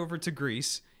fly over to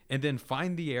Greece, and then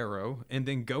find the arrow, and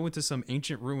then go into some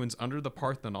ancient ruins under the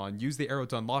Parthenon, use the arrow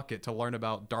to unlock it to learn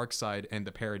about Darkseid and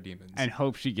the parademons. And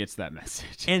hope she gets that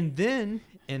message. And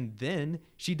then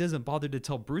she doesn't bother to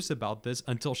tell Bruce about this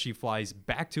until she flies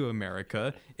back to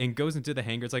America and goes into the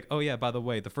hangar. It's like, oh yeah, by the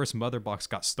way, the first mother box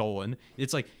got stolen.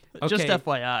 It's like, okay, just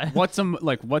FYI.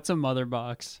 What's a mother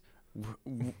box?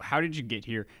 How did you get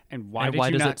here? And why did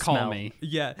you does not it call smell? me?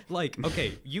 Yeah, like,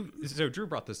 okay, so Drew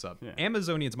brought this up. Yeah.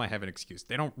 Amazonians might have an excuse.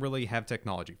 They don't really have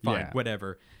technology. Fine,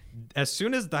 whatever. As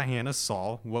soon as Diana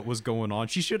saw what was going on,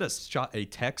 she should have shot a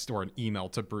text or an email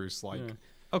to Bruce, like,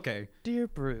 okay, dear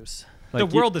Bruce, the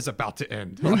world is about to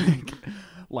end.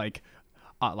 like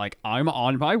I'm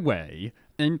on my way.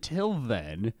 Until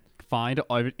then, find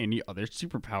any other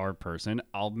superpowered person.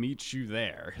 I'll meet you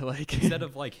there. Like, instead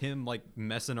of like him like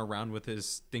messing around with his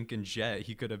stinking jet,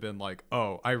 he could have been like,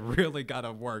 "Oh, I really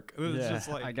gotta work." It's just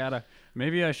like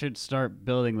maybe I should start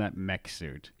building that mech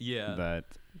suit. Yeah,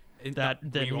 then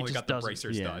we only just got the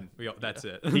bracers done. That's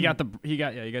it. He got the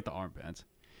armbands,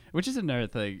 which is another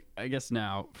thing. I guess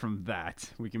now from that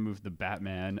we can move to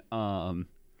Batman.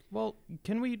 Well,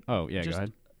 can we? Oh yeah,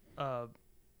 go ahead.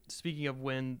 Speaking of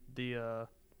when the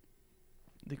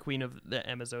queen of the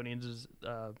Amazonians is,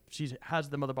 she has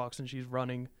the mother box and she's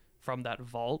running from that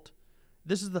vault.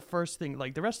 This is the first thing.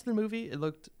 Like the rest of the movie, it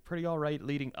looked pretty all right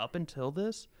leading up until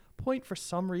this point. For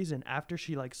some reason, after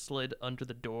she like slid under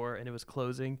the door and it was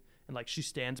closing, and like she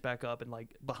stands back up and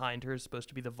like behind her is supposed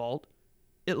to be the vault,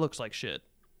 it looks like shit.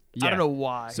 Yeah. I don't know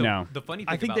why. So no. The funny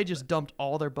thing I think they just dumped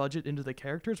all their budget into the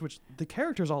characters, which the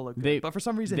characters all look good. But for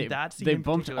some reason, that scene in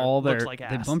particular looks like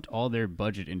ass. They bumped all their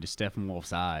budget into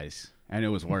Steppenwolf's eyes, and it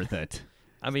was worth it.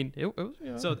 I mean, it was.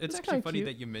 You know, so it's actually funny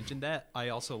that you mentioned that. I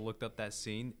also looked up that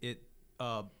scene.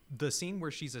 The scene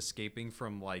where she's escaping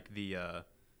from like the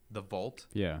vault,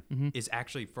 is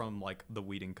actually from like the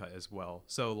Whedon cut as well.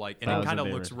 So like, and it kind of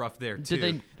looks rough there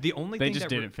too. They just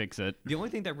didn't fix it. The only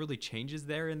thing that really changes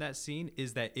there in that scene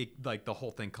is that it like the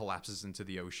whole thing collapses into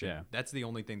the ocean. Yeah. That's the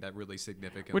only thing that really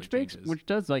significantly changes. Which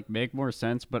does like make more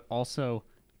sense, but also,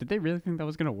 did they really think that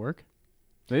was gonna work?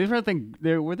 They really think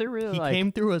were they really he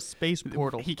came through a space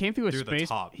portal. He came through the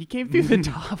top. He came through the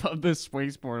top of the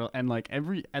space portal, and like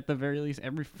at the very least,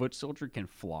 every foot soldier can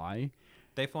fly.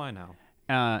 They fly now.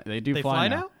 They fly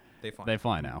now. They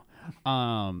fly now.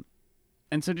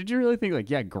 And so did you really think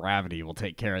like, gravity will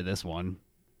take care of this one?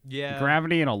 Yeah.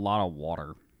 Gravity and a lot of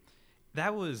water.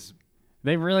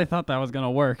 They really thought that was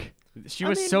gonna work. She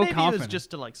was so confident. It was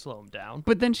just to like slow him down.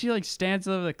 But then she like stands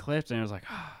over the cliffs and it was like,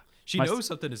 She knows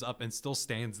something is up and still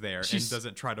stands there and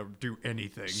doesn't try to do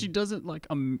anything. She doesn't like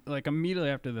immediately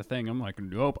after the thing. I'm like,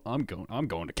 nope, I'm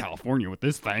going to California with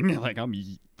this thing. Like I'm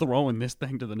throwing this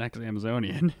thing to the next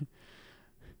Amazonian.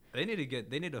 They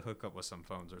need to hook up with some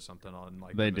phones or something on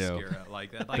like they the Mascara.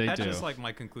 Like that. Like that's just like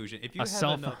my conclusion. If you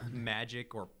have enough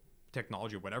magic or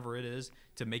technology, whatever it is,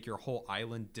 to make your whole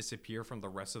island disappear from the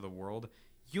rest of the world,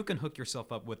 you can hook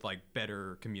yourself up with like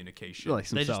better communication. Like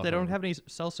they don't have any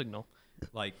cell signal.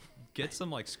 Like get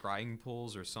some like scrying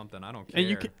pools or something. I don't care. And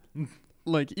you can,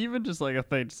 like even just like if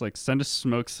they just like send a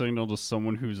smoke signal to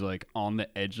someone who's like on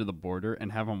the edge of the border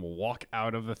and have them walk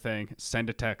out of the thing,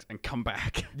 send a text, and come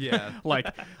back. Yeah.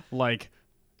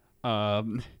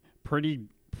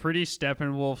 Pretty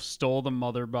Steppenwolf stole the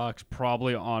mother box.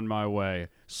 Probably on my way.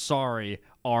 Sorry,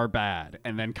 our bad,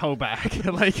 and then go back.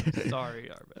 Like sorry,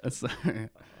 our bad. Sorry.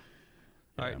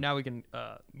 All right, now we can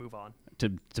move on to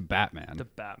Batman. To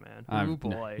Batman. Oh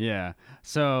boy. Yeah.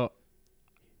 So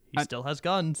he still has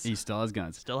guns. He still has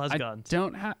guns.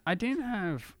 I didn't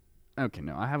have. Okay,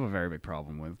 no, I have a very big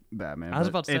problem with Batman. I was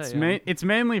about to say it's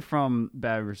mainly from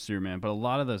Batman vs Superman, but a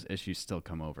lot of those issues still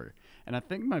come over. And I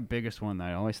think my biggest one that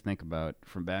I always think about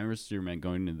from Batman vs Superman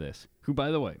going into this, who by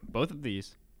the way, both of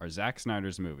these are Zack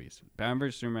Snyder's movies, Batman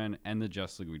vs Superman and the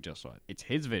Justice League we just saw. It's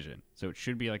his vision, so it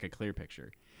should be like a clear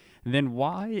picture. And then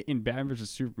why in Batman vs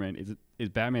Superman is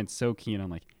Batman so keen on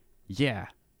like, yeah,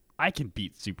 I can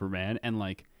beat Superman, and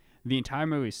like the entire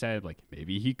movie said like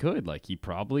maybe he could, like he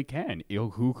probably can.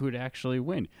 Who could actually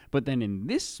win? But then in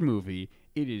this movie,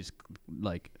 it is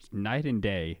like night and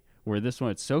day. Where this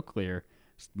one it's so clear,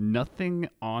 nothing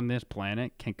on this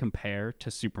planet can compare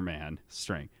to Superman's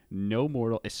strength. No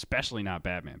mortal, especially not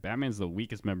Batman. Batman's the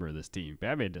weakest member of this team.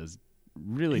 Batman does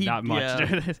really not much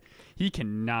to this. He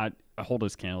cannot hold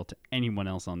his candle to anyone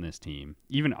else on this team.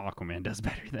 Even Aquaman does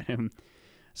better than him.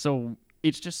 So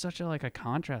it's just such a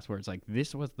contrast where it's like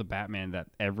this was the Batman that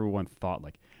everyone thought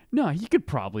like, no, he could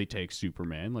probably take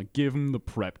Superman, like give him the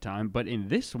prep time. But in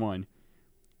this one,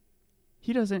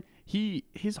 he doesn't.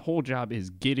 His whole job is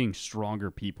getting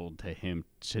stronger people to him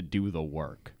to do the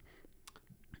work.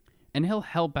 And he'll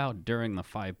help out during the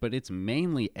fight, but it's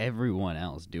mainly everyone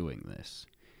else doing this.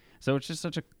 So it's just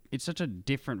such a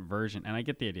different version. And I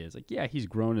get the idea. It's like, yeah, he's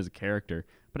grown as a character,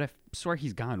 but I swear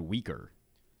he's gotten weaker.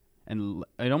 And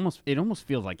it almost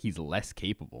feels like he's less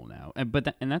capable now.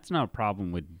 And that's not a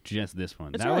problem with just this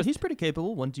one. He's pretty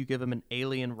capable once you give him an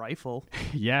alien rifle.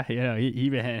 Yeah,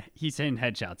 he's hitting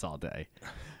headshots all day.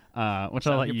 Which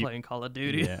I'll let you playing Call of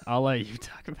Duty. Yeah, I'll let you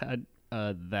talk about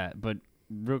that. But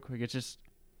real quick,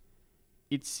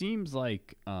 it seems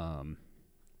like I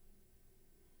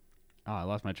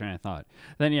lost my train of thought.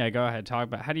 Then yeah, go ahead, talk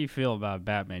about how do you feel about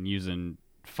Batman using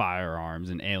firearms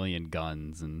and alien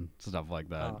guns and stuff like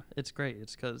that. It's great.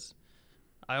 It's because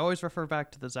I always refer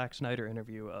back to the Zack Snyder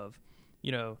interview of,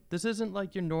 this isn't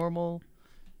like your normal,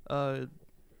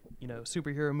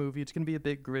 superhero movie. It's going to be a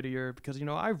bit grittier because,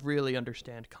 I really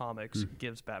understand comics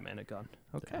gives Batman a gun.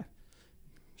 Okay. Yeah.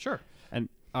 Sure. And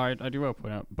all right, I do want to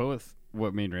point out both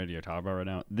what me and Randy are talking about right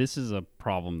now. This is a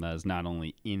problem that is not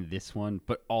only in this one,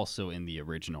 but also in the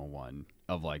original one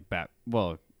of like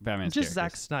Batman's just characters.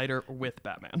 Zack Snyder with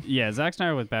Batman. Yeah, Zack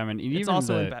Snyder with Batman. And it's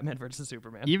also in Batman versus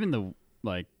Superman. Even the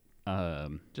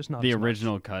just not the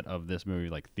original cut of this movie,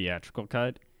 like theatrical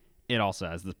cut, it also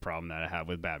has this problem that I have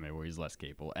with Batman, where he's less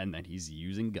capable, and then he's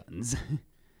using guns.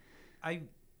 I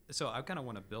kind of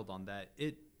want to build on that.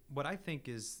 What I think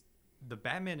is the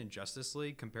Batman in Justice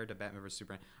League compared to Batman vs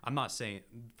Superman. I'm not saying.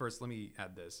 First, let me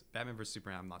add this: Batman vs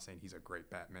Superman. I'm not saying he's a great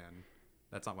Batman.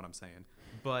 That's not what I'm saying.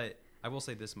 But I will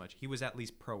say this much: he was at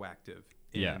least proactive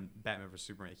in Batman vs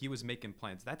Superman. He was making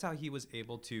plans. That's how he was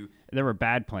able to. There were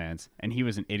bad plans, and he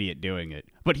was an idiot doing it,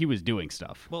 but he was doing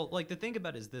stuff. Well, like the thing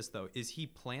about it is this though: is he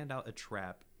planned out a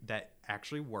trap that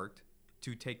actually worked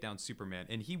to take down Superman,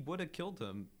 and he would have killed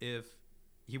him if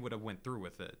he would have went through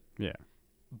with it. Yeah.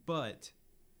 But.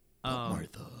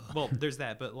 Martha. Well, there's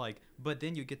that, but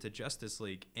then you get to Justice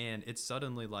League, and it's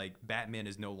suddenly like Batman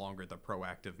is no longer the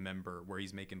proactive member where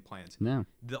he's making plans. No.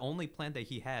 The only plan that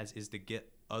he has is to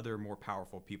get other more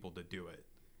powerful people to do it,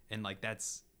 and like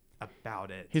that's about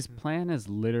it. His plan is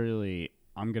literally,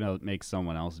 I'm gonna make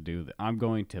someone else do that. I'm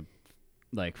going to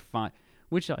like find.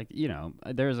 Which, like,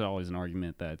 there's always an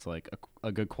argument that it's like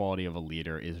a good quality of a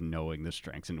leader is knowing the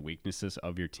strengths and weaknesses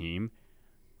of your team.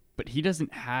 But he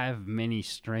doesn't have many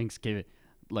strengths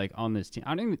on this team.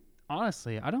 I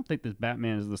don't think this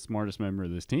Batman is the smartest member of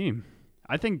this team.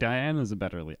 I think Diana's a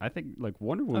better leader. I think like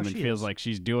Wonder Woman feels like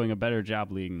she's doing a better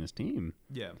job leading this team.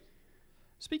 Yeah.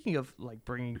 Speaking of like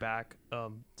bringing back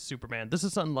Superman, this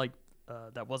is something like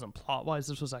that wasn't plot wise.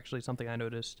 This was actually something I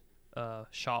noticed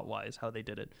shot-wise, how they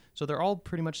did it. So they're all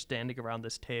pretty much standing around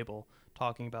this table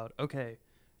talking about, okay,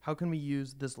 how can we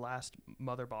use this last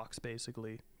mother box,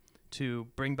 basically, to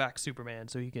bring back Superman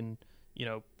so he can,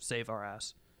 save our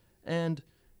ass. And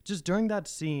just during that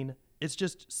scene, it's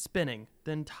just spinning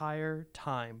the entire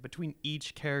time between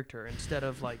each character instead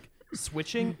of,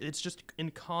 switching. It's just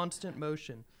in constant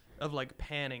motion of,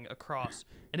 panning across.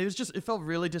 And it felt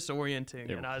really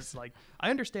disorienting. And I was like, I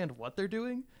understand what they're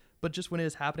doing, but just when it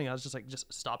was happening, I was just like,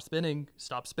 just stop spinning,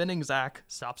 Zack,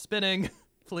 stop spinning,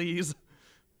 please.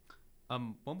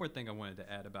 One more thing I wanted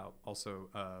to add about also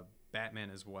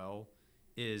Batman as well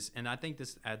is, and I think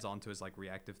this adds on to his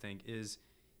reactive thing, is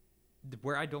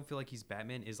where I don't feel like he's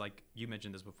Batman is you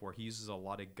mentioned this before, he uses a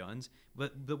lot of guns,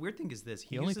 but the weird thing is this,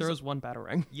 he only throws one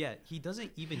batarang. Yeah, he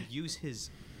doesn't even use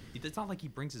it's not like he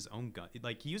brings his own gun.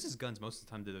 He uses guns most of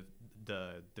the time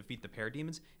to defeat the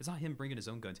parademons. It's not him bringing his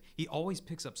own guns. He always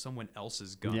picks up someone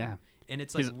else's gun. Yeah. And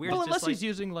it's weird. Well, unless he's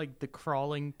using the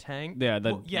crawling tank. Yeah,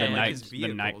 the the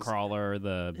night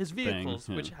crawler, his vehicles,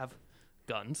 thing, which have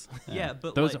guns. Yeah,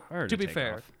 but those are hard to be take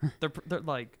fair, off.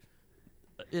 they're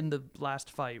in the last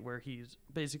fight where he's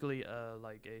basically a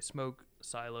smoke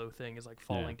silo thing is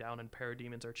falling down and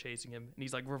parademons are chasing him and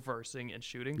he's reversing and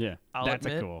shooting. Yeah, I'll that's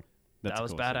admit, cool. That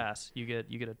was cool badass. You get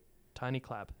a tiny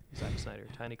clap, Zack Snyder,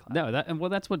 tiny clap. No,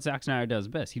 that's what Zack Snyder does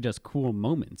best. He does cool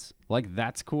moments.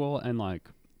 That's cool, and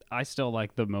I still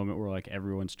like the moment where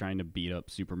everyone's trying to beat up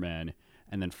Superman,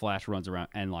 and then Flash runs around,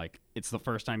 and it's the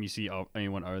first time you see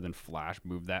anyone other than Flash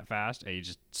move that fast, and he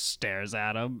just stares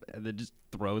at him, and then just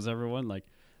throws everyone.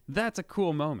 That's a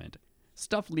cool moment.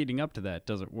 Stuff leading up to that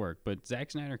doesn't work, but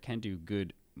Zack Snyder can do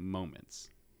good moments.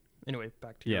 Anyway,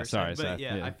 back to your sorry, but Seth.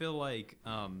 yeah, I feel like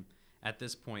at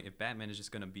this point, if Batman is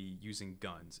just going to be using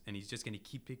guns and he's just going to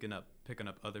keep picking up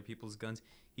other people's guns,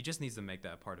 he just needs to make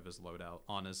that part of his loadout,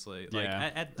 honestly.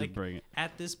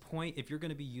 At this point, if you're going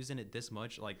to be using it this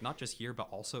much, not just here, but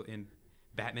also in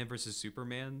Batman versus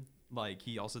Superman,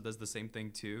 he also does the same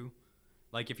thing too.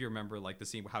 If you remember, the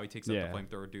scene how he takes up the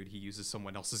flamethrower dude, he uses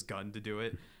someone else's gun to do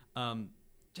it.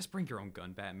 Just bring your own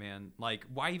gun, Batman.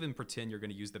 Why even pretend you're going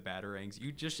to use the batarangs?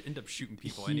 You just end up shooting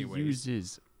people anyways. He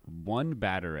uses one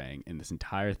batarang in this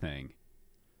entire thing.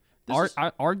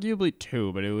 Arguably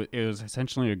two, but it was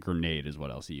essentially a grenade is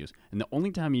what else he used. And the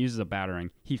only time he uses a batarang,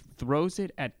 he throws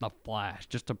it at the Flash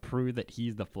just to prove that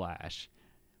he's the Flash.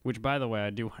 Which, by the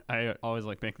way, I always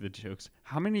making the jokes.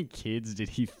 How many kids did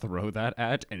he throw that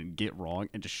at and get wrong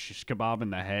and just shish kebab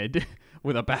in the head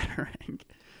with a batarang?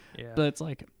 Yeah. But it's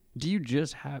do you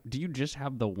just have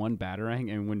the one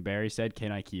batarang? And when Barry said,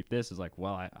 "Can I keep this?" It's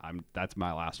well, that's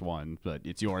my last one, but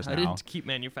it's yours now. I didn't keep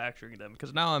manufacturing them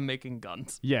because now I'm making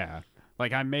guns. Yeah,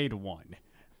 I made one,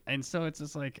 and so it's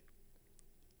just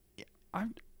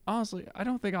honestly, I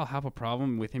don't think I'll have a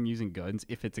problem with him using guns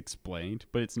if it's explained,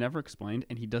 but it's never explained,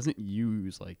 and he doesn't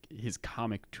use his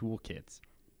comic toolkits.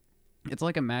 It's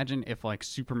imagine if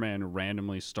Superman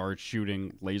randomly starts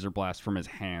shooting laser blasts from his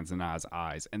hands and not his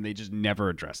eyes, and they just never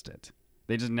addressed it.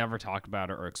 They just never talked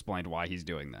about it or explained why he's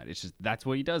doing that. It's just that's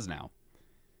what he does now.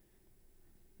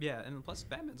 Yeah, and plus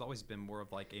Batman's always been more of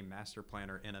a master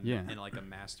planner and a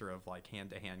master of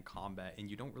hand-to-hand combat, and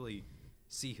you don't really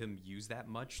see him use that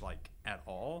much at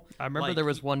all. I remember there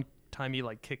was one time he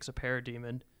kicks a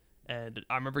parademon. And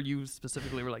I remember you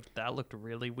specifically were that looked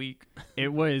really weak.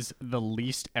 It was the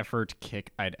least effort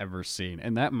kick I'd ever seen.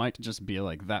 And that might just be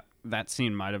that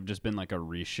scene might have just been a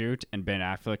reshoot. And Ben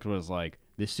Affleck was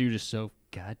this suit is so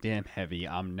goddamn heavy.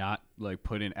 I'm not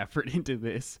putting effort into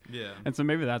this. Yeah. And so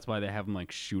maybe that's why they have him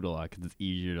shoot a lot, because it's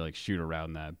easier to shoot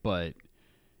around that. But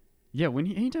yeah,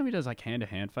 anytime he does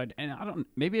hand-to-hand fight, and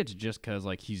maybe it's just because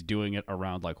he's doing it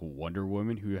around Wonder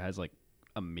Woman, who has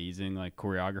amazing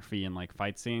choreography and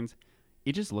fight scenes,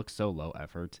 it just looks so low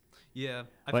effort. Yeah,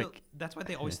 I feel that's why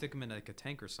they always stick him in a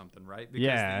tank or something, right?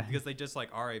 Because they just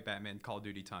all right, Batman, Call of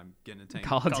Duty time, get in a tank.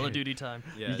 Call of Duty time.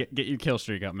 Yeah, get your kill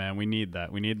streak up, man. We need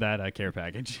that. We need that care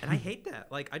package. And I hate that.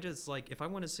 I just if I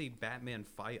want to see Batman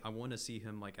fight, I want to see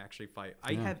him actually fight.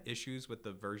 I have issues with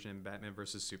the version Batman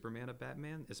versus Superman of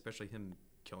Batman, especially him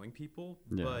killing people,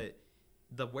 but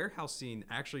the warehouse scene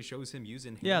actually shows him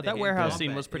using that warehouse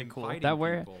scene was pretty cool.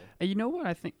 You know what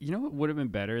I think? You know what would have been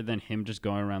better than him just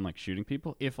going around shooting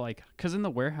people? If because in the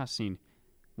warehouse scene,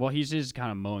 while he's just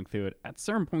kind of mowing through it, at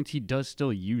certain points he does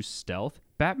still use stealth.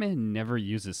 Batman never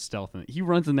uses stealth. He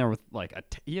runs in there with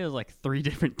he has 3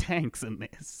 different tanks in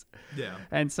this. Yeah.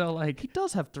 And so he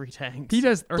does have 3 tanks. He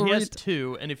does. Or he has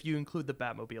 2, and if you include the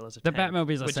Batmobile as a tank. The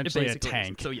Batmobile is essentially a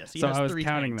tank. So yes, I was three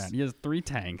counting tanks. that. He has 3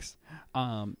 tanks.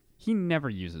 he never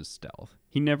uses stealth.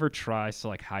 He never tries to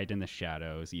like hide in the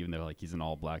shadows, even though like he's an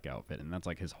all black outfit, and that's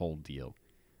like his whole deal.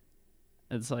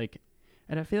 It's like,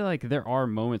 and I feel like there are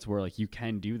moments where like you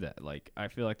can do that. Like I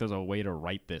feel like there's a way to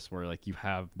write this where like you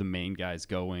have the main guys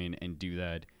go in and do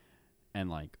that, and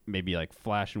like maybe like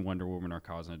Flash and Wonder Woman are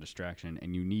causing a distraction,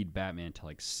 and you need Batman to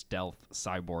like stealth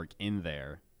Cyborg in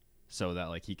there, so that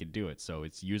like he could do it. So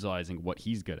it's utilizing what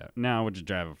he's good at. Now we'll just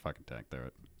drive a fucking tank through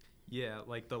it. Yeah,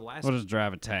 like the last. We'll just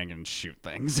drive a tank and shoot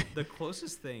things. The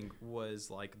closest thing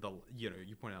was like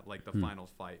you point out like the final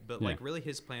fight, but like really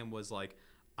his plan was like,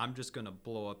 I'm just gonna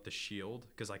blow up the shield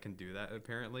because I can do that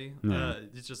apparently.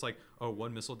 It's just like, oh,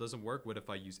 one missile doesn't work. What if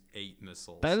I use 8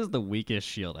 missiles? That is the weakest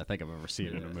shield I think I've ever seen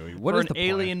in a movie. What is an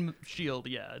alien shield?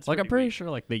 Yeah, it's like I'm pretty sure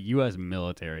like the U.S.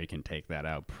 military can take that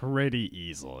out pretty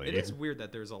easily. It is weird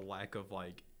that there's a lack of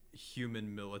like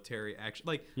human military action.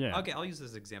 Like, okay, I'll use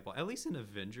this example. At least in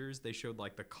Avengers, they showed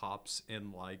like the cops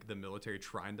and like the military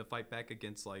trying to fight back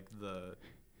against like the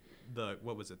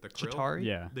what was it? The Krill? Chitauri?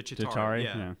 Yeah, the Chitauri.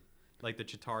 Yeah. Like the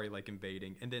Chitauri like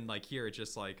invading, and then like here it's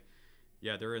just like,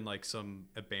 yeah, they're in like some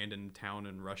abandoned town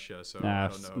in Russia, so I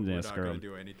don't know, we're not gonna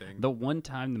do anything. The one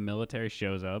time the military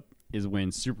shows up is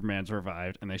when Superman's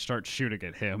revived and they start shooting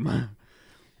at him,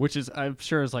 which is I'm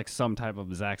sure is like some type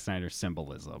of Zack Snyder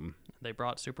symbolism. They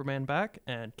brought Superman back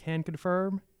and can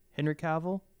confirm Henry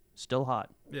Cavill still hot.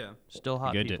 Yeah, still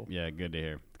hot. Good people. good to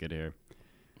hear. Good to hear.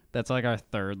 That's like our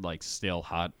third like still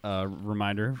hot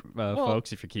reminder,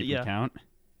 folks. If you're keeping count.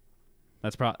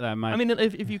 That's probably that might. I mean,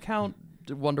 if you count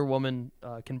Wonder Woman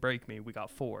Can Break Me, we got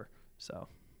 4. So.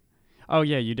 Oh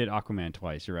yeah, you did Aquaman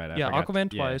twice. You're right. Aquaman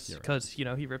twice because he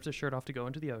rips his shirt off to go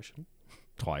into the ocean.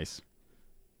 Twice.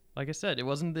 Like I said, it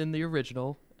wasn't in the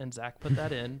original, and Zack put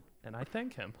that in, and I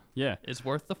thank him. Yeah, it's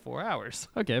worth the 4 hours.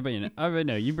 Okay, but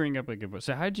no, you bring up a good point.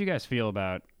 So how did you guys feel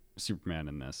about Superman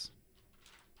in this,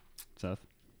 Seth?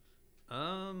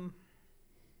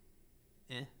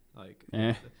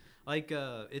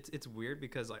 It's weird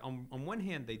because like on one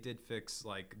hand they did fix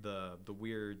like the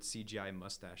weird CGI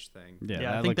mustache thing.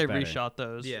 Yeah, I think they reshot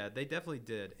those. Yeah, they definitely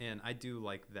did, and I do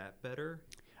like that better.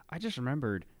 I just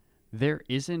remembered there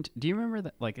isn't. Do you remember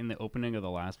that like in the opening of the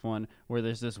last one where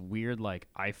there's this weird like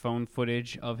iPhone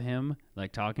footage of him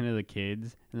like talking to the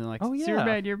kids and then like, oh yeah,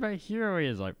 Superman, you're my hero. He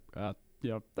is like,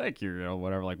 thank you,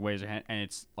 whatever. Like waves your hand, and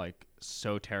it's like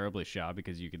so terribly shot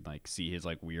because you can like see his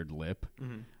like weird lip.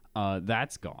 Mm-hmm.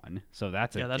 That's gone, so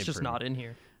that's that's just not in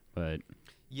here. But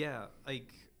yeah, like,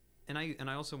 and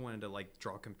I also wanted to like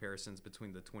draw comparisons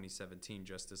between the 2017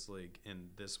 Justice League and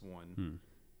this one,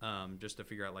 just to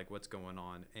figure out like what's going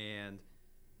on. And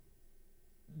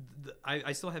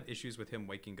I still have issues with him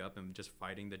waking up and just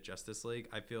fighting the Justice League.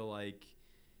 I feel like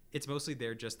it's mostly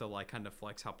there just to like kind of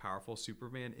flex how powerful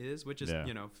Superman is, which is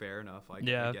fair enough. Like,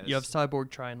 I guess. You have Cyborg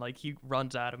trying, like he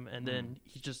runs at him and then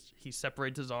he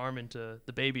separates his arm into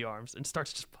the baby arms and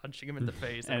starts just punching him in the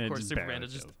face. And of course Superman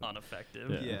is just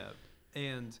ineffective. Yeah,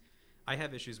 and I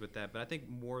have issues with that, but I think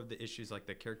more of the issues like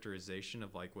the characterization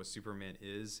of like what Superman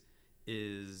is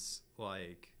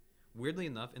like weirdly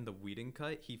enough in the Whedon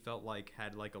cut he felt like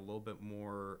had like a little bit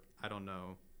more, I don't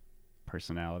know,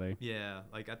 personality. Yeah,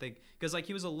 like I think because like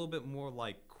he was a little bit more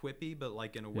like quippy, but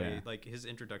like in a way like his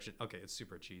introduction, okay, it's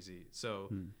super cheesy, so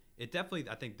it definitely,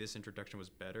 I think this introduction was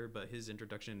better, but his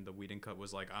introduction in the Whedon cut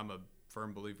was like, I'm a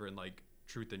firm believer in like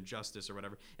truth and justice or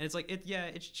whatever, and it's like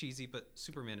it's cheesy, but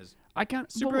Superman is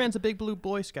Superman's a big blue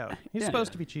Boy Scout. He's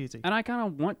supposed to be cheesy, and I kind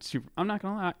of want I'm not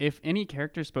gonna lie, if any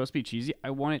character is supposed to be cheesy, I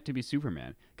want it to be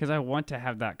Superman, because I want to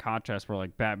have that contrast where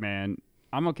like Batman,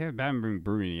 I'm okay with Batman being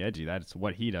broody and edgy, that's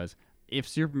what he does. If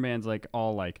Superman's like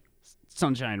all like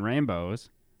sunshine rainbows,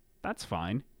 that's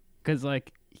fine, because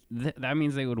like that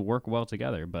means they would work well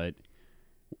together. But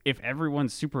if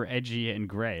everyone's super edgy and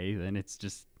gray, then it's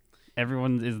just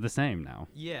everyone is the same now.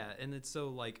 Yeah, and it's so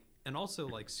like, and also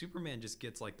like Superman just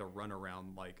gets like the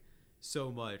runaround like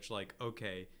so much. Like,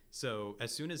 okay, so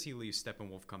as soon as he leaves,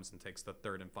 Steppenwolf comes and takes the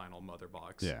third and final mother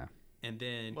box. Yeah, and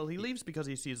then he leaves because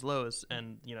he sees Lois,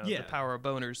 and the power of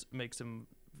boners makes him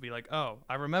be like, oh,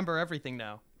 I remember everything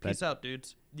now. Peace out,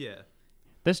 dudes. Yeah.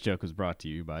 This joke was brought to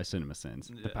you by CinemaSins.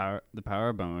 Yeah. The power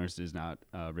of boners is not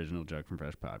original joke from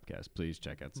Fresh Podcast. Please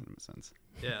check out CinemaSins.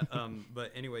 Yeah.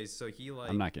 But anyways, so he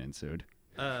like, I'm not getting sued.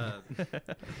 But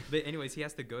anyways, he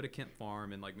has to go to Kent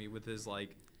Farm and like meet with his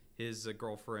like his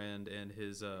girlfriend and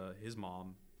his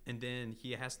mom, and then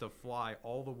he has to fly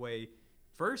all the way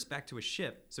first back to a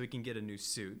ship so he can get a new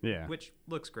suit, which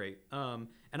looks great. And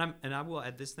I will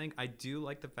add this thing. I do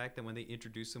like the fact that when they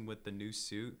introduce him with the new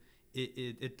suit,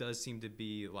 it does seem to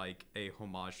be like a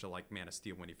homage to like Man of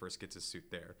Steel when he first gets his suit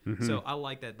there. Mm-hmm. So I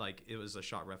like that, like it was a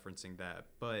shot referencing that.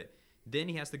 But then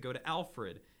he has to go to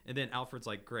Alfred, and then Alfred's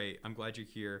like, "Great, I'm glad you're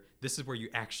here. This is where you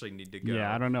actually need to go."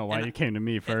 Yeah, I don't know why you came to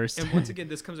me first. And once again,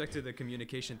 this comes back to the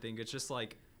communication thing. It's just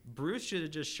like Bruce should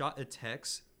have just shot a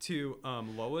text to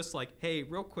Lois, like, "Hey,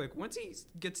 real quick, once he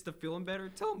gets to feeling better,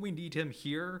 tell him we need him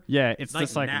here." Yeah, it's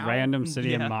this like now. random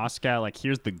city in Moscow. Like,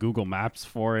 here's the Google Maps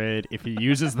for it. If he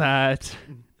uses that,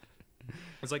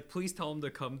 it's like, please tell him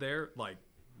to come there, like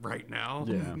right now.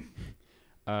 Yeah.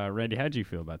 Randy, how'd you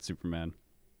feel about Superman?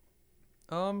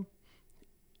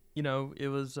 You know, it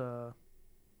was all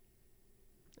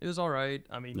right.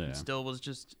 I mean, he still was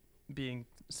just being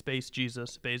space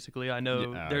Jesus, basically. I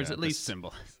know there's at least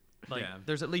symbol. Like,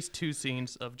 there's at least 2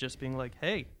 scenes of just being like,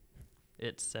 hey,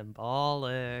 it's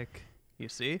symbolic. You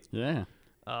see? Yeah.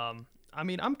 I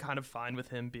mean, I'm kind of fine with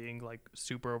him being like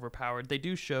super overpowered. They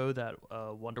do show that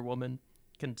Wonder Woman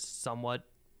can somewhat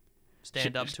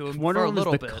stand up to him for a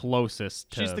little bit.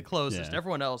 Closest. She's the closest.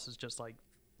 Everyone else is just like,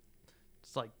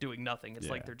 it's like doing nothing. It's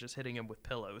like they're just hitting him with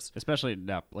pillows. Especially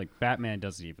now, like Batman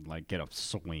doesn't even like get a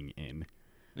swing in.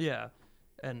 Yeah,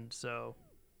 and so,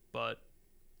 but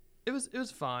it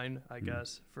was fine, I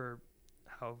guess, for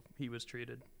how he was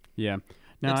treated. Yeah,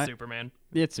 it's Superman.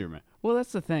 It's Superman. Well,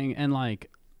 that's the thing, and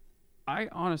like, I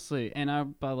honestly,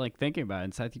 but like thinking about it,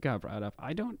 and Seth, you got brought up.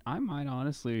 I might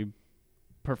honestly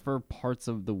prefer parts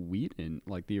of the Whedon,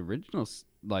 like the original,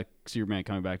 like Superman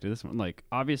coming back to this one. Like,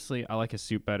 obviously, I like his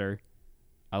suit better.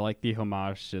 I like the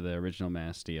homage to the original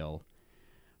Man of Steel.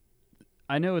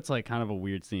 I know it's like kind of a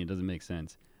weird scene. It doesn't make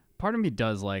sense. Part of me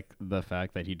does like the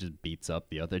fact that he just beats up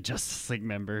the other Justice League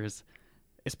members,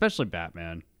 especially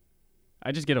Batman.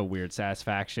 I just get a weird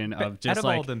satisfaction of just out of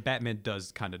like, all of them, Batman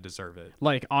does kind of deserve it.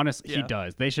 Like, honestly, he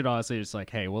does. They should honestly just like,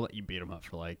 hey, we'll let you beat him up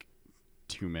for like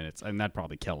 2 minutes, and that'd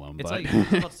probably kill him. It's but like, I was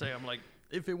about to say, I'm like,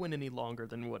 if it went any longer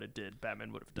than what it did,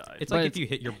 Batman would have died. It's like if you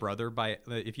hit your brother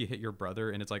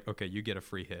and it's like, okay, you get a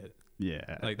free hit.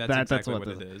 Yeah, like that's exactly what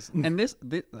it is. And this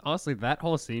honestly, that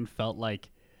whole scene felt like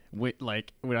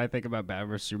when I think about Batman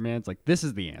vs Superman, it's like, this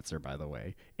is the answer. By the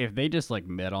way, if they just like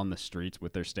met on the streets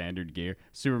with their standard gear,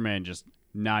 Superman just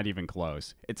not even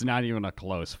close. It's not even a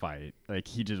close fight. Like,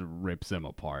 he just rips him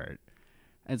apart.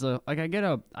 And so, like, I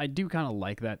do kind of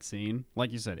like that scene.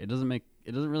 Like you said, it doesn't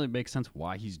really make sense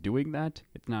why he's doing that.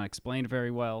 It's not explained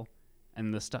very well.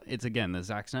 And the stuff, it's again the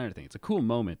Zack Snyder thing. It's a cool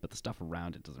moment, but the stuff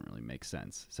around it doesn't really make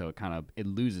sense. So it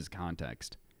loses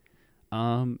context.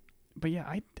 But yeah,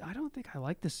 I don't think I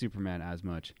like the Superman as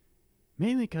much.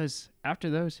 Mainly because after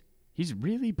those, he's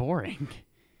really boring.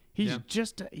 He's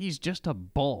just a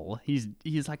bull. He's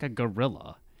like a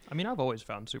gorilla. I mean, I've always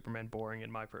found Superman boring,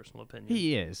 in my personal opinion.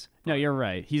 He is. No, you're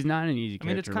right. He's not an easy character.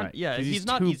 I mean, it's kind of, he's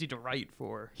not easy to write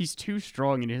for. He's too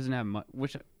strong and he doesn't have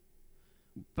much.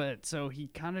 But so he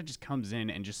kind of just comes in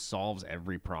and just solves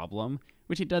every problem,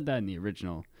 which he did that in the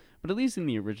original. But at least in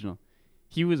the original,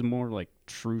 he was more like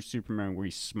true Superman, where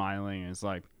he's smiling and it's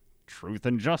like truth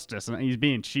and justice, and he's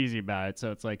being cheesy about it.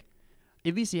 So it's like,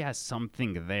 at least he has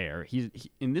something there.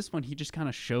 In this one, he just kind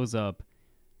of shows up,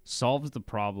 solves the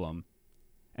problem.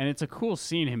 And it's a cool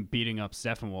scene, him beating up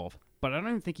Steppenwolf, but I don't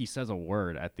even think he says a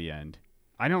word at the end.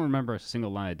 I don't remember a single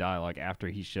line of dialogue after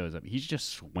he shows up. He's just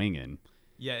swinging.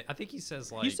 Yeah, I think he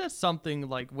says something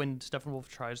like when Steppenwolf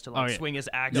tries to swing his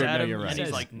axe at him, right. And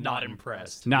he's like not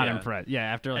impressed. Not impressed. Yeah,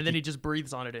 after and then he just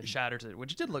breathes on it and shatters it,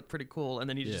 which did look pretty cool. And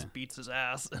then he just beats his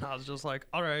ass, and I was just like,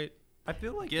 all right, I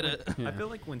feel like I feel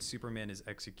like when Superman is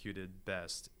executed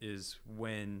best is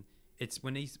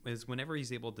whenever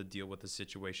he's able to deal with the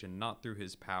situation, not through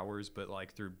his powers, but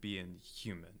like through being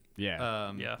human.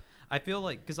 Yeah. I feel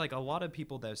like, because like a lot of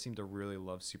people that seem to really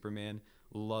love Superman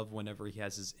love whenever he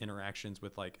has his interactions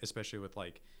with like, especially with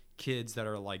like kids that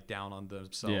are like down on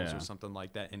themselves or something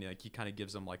like that, and like he kind of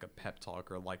gives them like a pep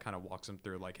talk or like kind of walks them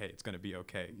through like, hey, it's gonna be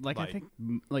okay. Like I think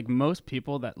like most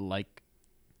people that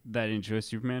enjoy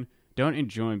Superman don't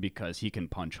enjoy him because he can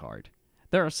punch hard.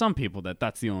 There are some people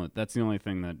that's the only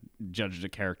thing that judges a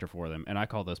character for them, and I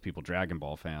call those people Dragon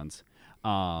Ball fans.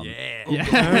 I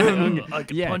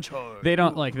can punch hard. They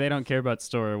don't care about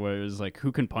story where it was like,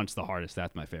 who can punch the hardest.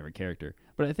 That's my favorite character.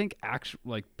 But I think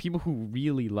like people who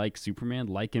really like Superman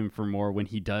like him for more when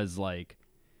he does like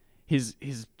his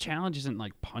challenge isn't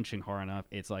like punching hard enough.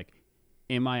 It's like,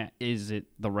 is it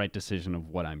the right decision of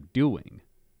what I'm doing?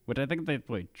 Which I think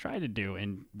they tried to do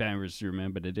in Batman vs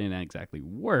Superman, but it didn't exactly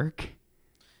work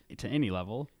to any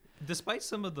level. Despite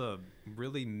some of the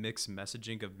really mixed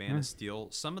messaging of Man of Steel,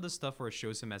 some of the stuff where it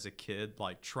shows him as a kid,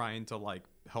 like trying to like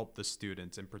help the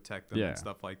students and protect them and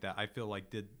stuff like that, I feel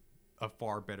like did a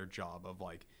far better job of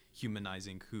like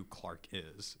humanizing who Clark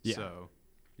is. Yeah. So,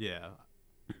 yeah.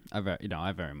 I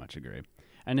very much agree.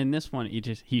 And in this one,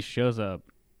 he shows up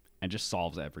and just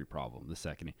solves every problem the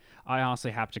second. I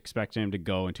honestly have to expect him to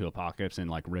go into Apocalypse and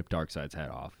like rip Darkseid's head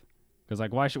off. Because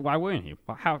like, why wouldn't he?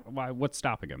 What's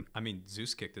stopping him? I mean,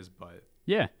 Zeus kicked his butt.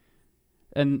 Yeah.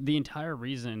 And the entire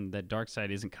reason that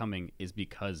Darkseid isn't coming is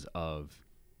because of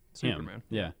Superman. him.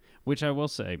 Yeah. Which I will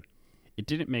say, it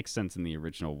didn't make sense in the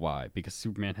original. Why? Because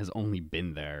Superman has only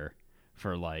been there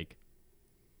for like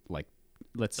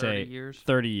let's 30 say years.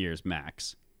 30 years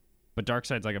max. But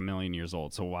Darkseid's like 1,000,000 years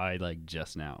old, so why like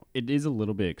just now? It is a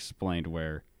little bit explained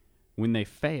where when they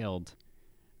failed,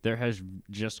 there has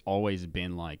just always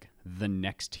been like the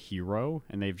next hero,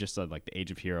 and they've just said like the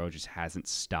Age of Hero just hasn't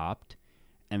stopped.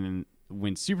 And then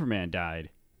when Superman died,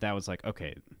 that was like,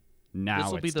 okay, now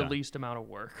this will be the done. least amount of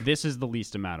work. This is the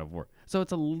least amount of work. So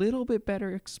it's a little bit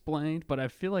better explained, but I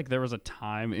feel like there was a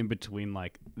time in between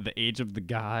like the Age of the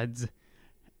Gods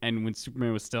and when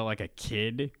Superman was still like a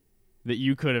kid that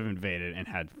you could have invaded and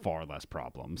had far less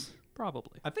problems.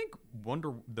 Probably. I think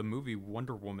the movie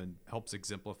Wonder Woman helps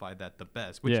exemplify that the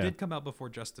best, which did come out before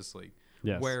Justice League.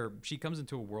 Yes. Where she comes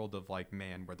into a world of like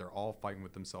man, where they're all fighting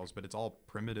with themselves, but it's all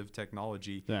primitive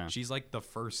technology. Yeah. She's like the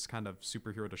first kind of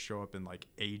superhero to show up in like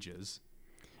ages.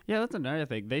 Yeah, that's another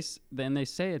thing. They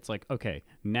say it's like, okay,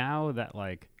 now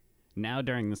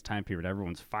during this time period,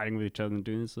 everyone's fighting with each other and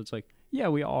doing this. So it's like, yeah,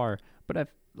 we are. But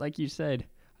like you said,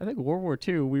 I think World War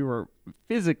II, we were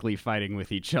physically fighting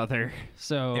with each other.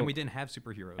 So and we didn't have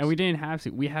superheroes. And we didn't have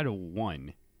to. We had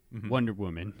one. Wonder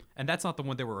Woman. And that's not the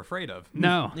one they were afraid of.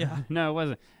 No. Yeah. No, it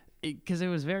wasn't. Because it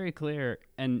was very clear,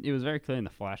 and it was very clear in the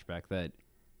flashback that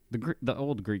the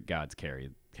old Greek gods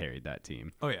carried that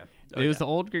team. Oh, yeah. It was the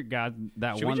old Greek gods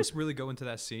that Should one. we just really go into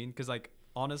that scene? Because, like,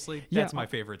 honestly, Yeah, that's my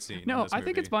favorite scene. No, in this I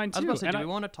think movie. it's fine too. I was about to say, and do we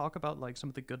want to talk about like some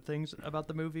of the good things about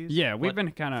the movies? Yeah, we've What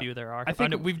been kind of. few there are. I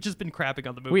think know we've just been crapping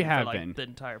on the movie we for have like been. the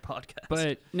entire podcast.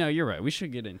 But no, you're right. We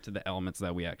should get into the elements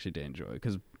that we actually did enjoy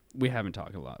because we haven't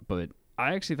talked a lot. But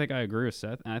I actually think I agree with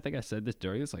Seth, and I think I said this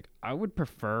during this. Like, I would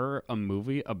prefer a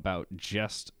movie about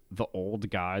just the old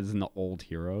guys and the old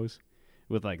heroes,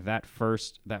 with like that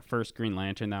first Green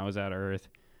Lantern that was at Earth,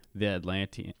 the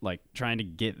Atlantean, like trying to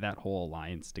get that whole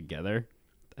alliance together.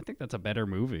 I think that's a better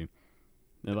movie.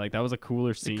 Like, that was a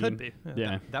cooler scene. It could be.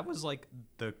 Yeah. That was like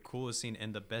the coolest scene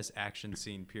and the best action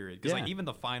scene, period. Because like even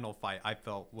the final fight I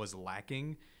felt was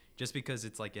lacking just because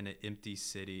it's like in an empty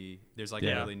city. There's like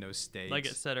really no stakes. Like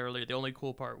I said earlier, the only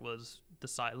cool part was the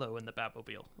silo and the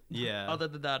Batmobile. Yeah. Other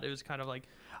than that, it was kind of like,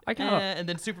 I kinda- and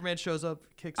then Superman shows up,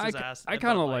 kicks his ass. I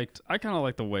kind of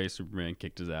liked the way Superman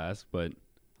kicked his ass, but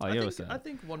I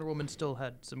think Wonder Woman still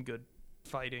had some good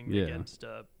fighting against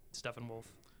Steppenwolf,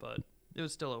 but it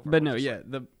was still over. But no,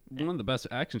 one of the best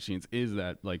action scenes is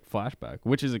that like flashback,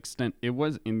 which is it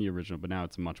was in the original, but now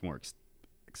it's much more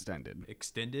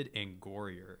extended and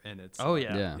gorier, and it's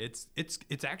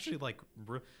it's actually like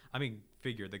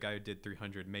figure the guy who did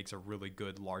 300 makes a really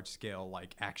good large scale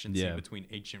like action scene between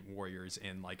ancient warriors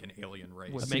and like an alien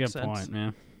race. Would That's make a good sense. point,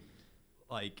 man.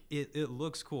 Like it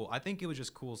looks cool. I think it was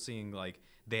just cool seeing like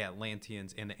the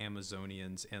Atlanteans and the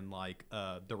Amazonians and like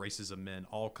the races of men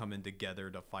all coming together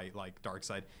to fight like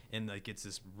Darkseid, and like it's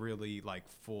this really like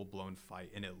full blown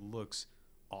fight, and it looks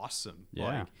awesome. Yeah.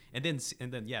 Like, and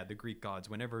then the Greek gods,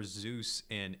 whenever Zeus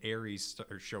and Ares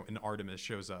and Artemis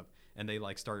shows up and they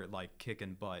like started like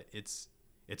kicking butt, it's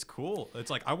cool. It's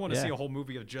like I want to see a whole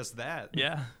movie of just that.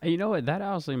 Yeah. And you know what? That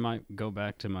actually might go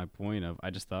back to my point of I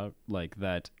just thought like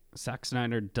that Zack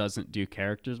Snyder doesn't do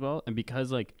characters well, and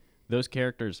because like those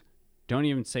characters don't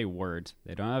even say words,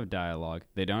 they don't have dialogue,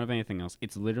 they don't have anything else.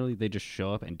 It's literally they just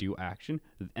show up and do action,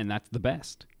 and that's the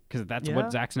best. Because that's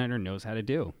what Zack Snyder knows how to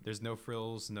do. There's no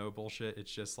frills, no bullshit.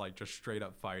 It's just straight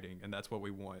up fighting, and that's what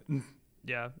we want.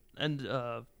 Yeah, and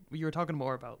you were talking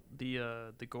more about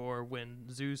the gore when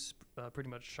Zeus pretty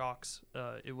much shocks.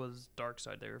 It was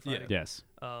Darkseid they were fighting. Yes.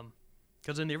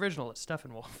 Because in the original it's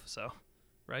Steppenwolf, so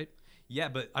right. Yeah,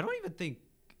 but I don't even think.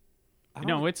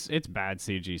 No, it's bad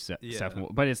CG stuff,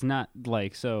 but it's not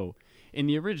like so. In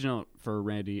the original for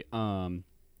Randy,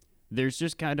 there's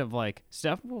just kind of like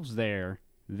Steppenwolf's there.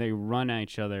 They run at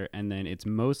each other, and then it's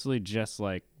mostly just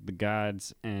like the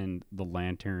gods and the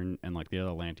Lantern and like the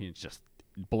other Lanterns just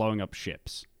blowing up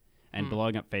ships and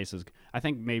blowing up faces. I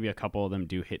think maybe a couple of them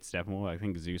do hit Steppenwolf. I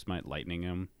think Zeus might lightning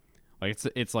him. Like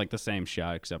it's like the same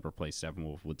shot except replace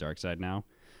Steppenwolf with Darkseid now,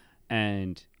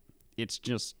 and it's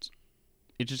just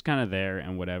kind of there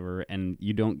and whatever, and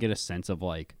you don't get a sense of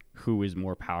like who is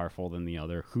more powerful than the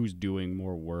other, who's doing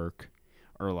more work,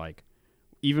 or like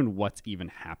even what's even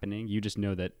happening. You just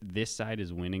know that this side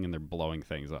is winning and they're blowing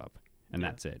things up, and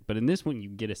that's it. But in this one, you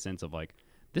get a sense of like,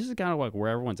 this is kind of like where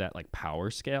everyone's at, like power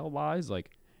scale wise.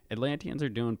 Like Atlanteans are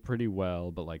doing pretty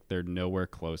well, but like they're nowhere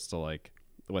close to like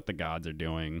what the gods are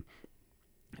doing.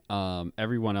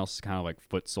 Everyone else is kind of like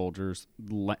foot soldiers.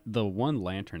 The one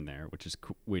lantern there,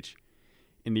 which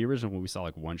in the original one we saw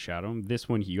like one shadow of him. This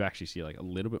one you actually see like a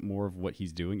little bit more of what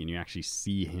he's doing, and you actually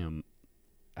see him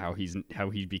how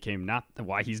he became not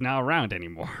why he's not around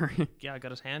anymore. Yeah, I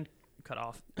got his hand cut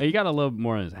off. He got a little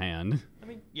more in his hand. I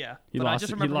mean, yeah, I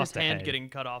just remember his hand head. getting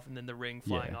cut off and then the ring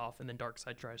flying off, and then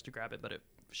Darkseid tries to grab it, but it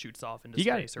shoots off into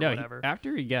space or whatever.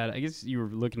 After he got, I guess you were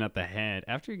looking at the hand.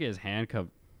 After he gets his hand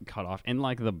cut off, in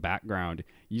like the background,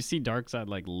 you see Darkseid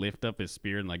like lift up his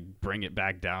spear and like bring it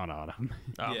back down on him.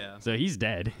 Oh. Yeah. So he's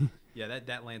dead. Yeah,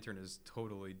 that lantern is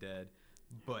totally dead.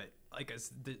 But like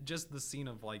just the scene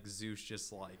of like Zeus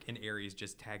just like and Ares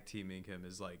just tag teaming him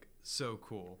is like so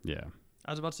cool. Yeah.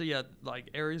 I was about to say, yeah,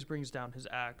 like Ares brings down his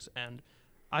axe, and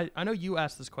I know you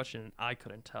asked this question and I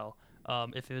couldn't tell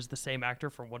if it was the same actor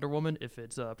from Wonder Woman, if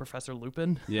it's Professor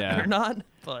Lupin or not,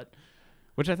 but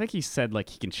which I think he said like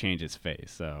he can change his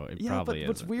face, so it probably is.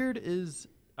 What's weird is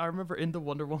I remember in the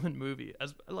Wonder Woman movie,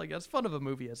 as fun of a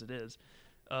movie as it is,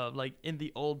 like in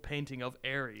the old painting of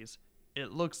Ares,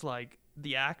 it looks like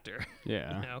the actor.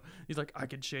 Yeah. You know, he's like, I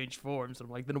can change forms, and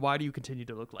I'm like, then why do you continue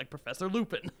to look like Professor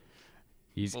Lupin?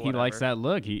 He likes that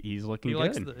look. He's looking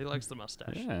good. He likes the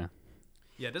mustache. Yeah.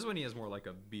 Yeah, this one he has more like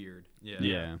a beard. Yeah.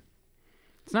 Yeah.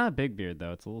 It's not a big beard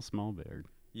though. It's a little small beard.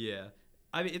 Yeah.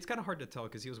 I mean, it's kind of hard to tell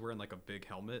because he was wearing like a big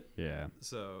helmet. Yeah.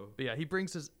 So. But yeah, he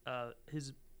brings his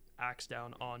axe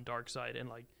down on Darkseid, and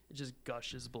like it just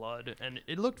gushes blood, and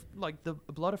it looked like the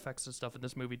blood effects and stuff in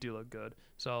this movie do look good.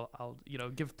 So I'll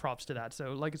give props to that.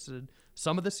 So like I said,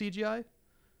 some of the CGI,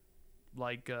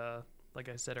 like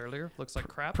I said earlier, looks like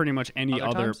crap. Pretty much any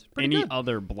good.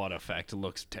 other blood effect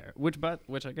looks terrible.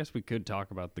 Which I guess we could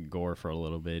talk about the gore for a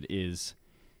little bit. Is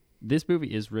this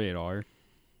movie is rated R?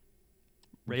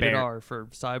 Rated R for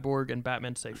Cyborg and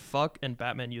Batman say fuck, and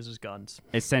Batman uses guns.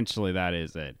 Essentially, that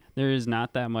is it. There is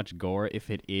not that much gore. If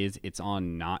it is, it's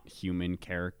on not human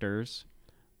characters.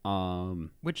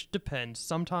 Which depends.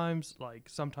 Sometimes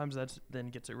that's then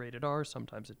gets it rated R.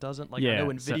 Sometimes it doesn't. Like I know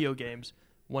in video games,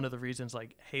 one of the reasons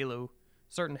like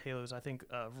certain Halos, I think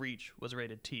Reach was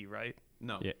rated T, right?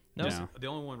 No. Yeah. No. The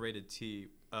only one rated T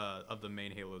of the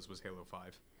main Halos was Halo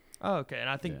 5. Oh, okay. And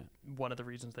I think one of the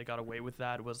reasons they got away with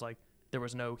that was like there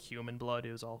was no human blood;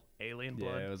 it was all alien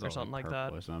blood or something like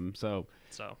that. So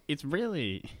it's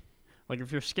really like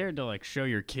if you're scared to like show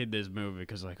your kid this movie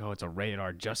because like it's a rated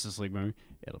R Justice League movie,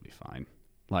 it'll be fine.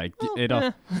 Like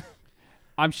it'll.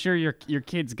 I'm sure your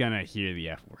kid's gonna hear the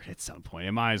F word at some point.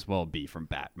 It might as well be from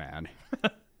Batman.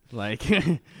 Like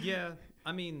yeah,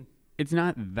 I mean it's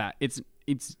not that it's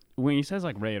when he says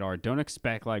like rated R, don't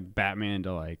expect like Batman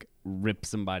to like rip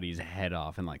somebody's head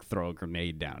off and like throw a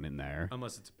grenade down in there.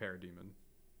 Unless it's a parademon.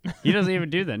 He doesn't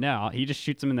even do that now. He just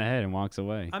shoots him in the head and walks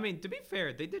away. I mean, to be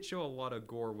fair, they did show a lot of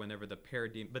gore whenever the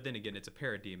parademon, but then again, it's a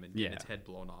parademon getting its head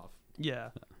blown off. Yeah.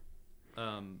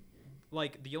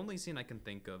 Like the only scene I can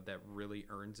think of that really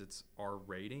earns its R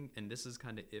rating, and this is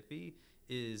kind of iffy,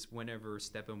 is whenever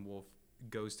Steppenwolf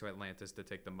goes to Atlantis to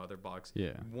take the mother box.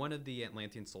 Yeah. One of the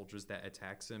Atlantean soldiers that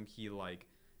attacks him, he like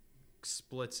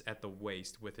splits at the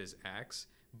waist with his axe.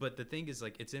 But the thing is,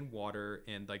 like, it's in water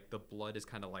and like the blood is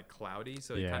kind of like cloudy,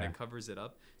 so it kind of covers it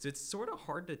up. So it's sort of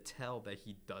hard to tell that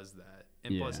he does that.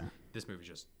 And plus, this movie's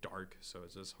just dark, so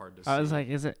it's just hard to see. I was like,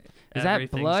 is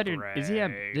that blood? Or, did he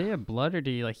have blood, or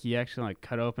did he actually like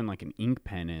cut open like an ink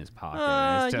pen in his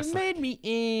pocket? It's just you made me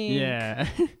ink. Yeah.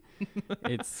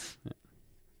 It's.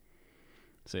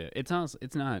 So yeah,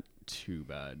 it's not too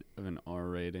bad of an R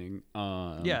rating.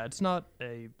 Yeah, it's not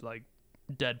a like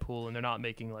Deadpool, and they're not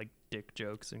making like dick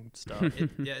jokes and stuff.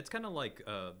 It's kind of like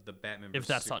the Batman. If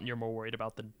that's something you're more worried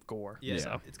about than gore. Yeah,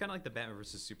 so. It's kind of like the Batman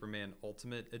vs Superman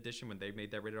Ultimate Edition when they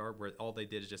made that rated R, where all they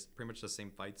did is just pretty much the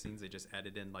same fight scenes. They just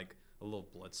added in like a little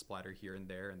blood splatter here and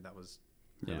there, and that was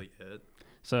really it.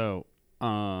 So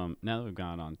now that we've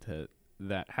gone on to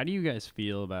that, how do you guys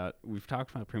feel about? We've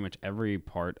talked about pretty much every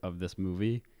part of this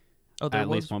movie at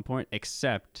least one point,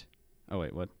 except. Oh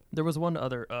wait, what? There was one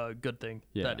other good thing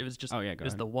that it was just it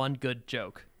was the one good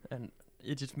joke, and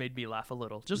it just made me laugh a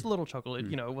little, just a little chuckle.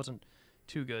 It, it wasn't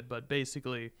too good, but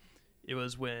basically, it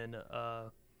was when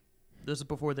this is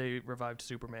before they revived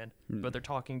Superman, but they're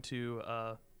talking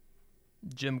to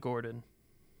Jim Gordon,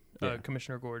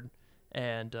 Commissioner Gordon,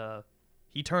 and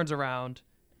he turns around,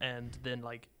 and then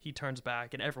like he turns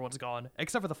back, and everyone's gone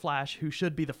except for the Flash, who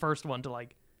should be the first one to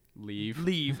like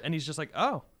leave, and he's just like,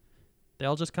 oh. They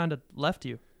all just kind of left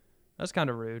you. That's kind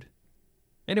of rude.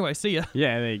 Anyway, see ya.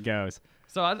 Yeah, there he goes.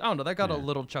 So I don't know. That got a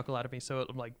little chuckle out of me. So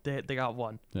I'm like, they got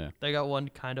one. Yeah, they got one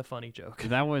kind of funny joke.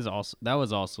 That was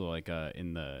also like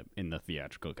in the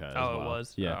theatrical cut. Oh, as well. It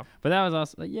was. Yeah, oh. But that was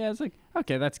also like, it's like,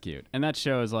 okay, that's cute, and that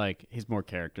shows like he's more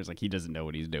characters. Like he doesn't know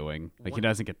what he's doing. Like he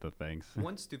doesn't get the things.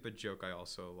 One stupid joke I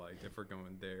also liked, if we're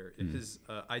going there, is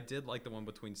I did like the one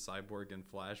between Cyborg and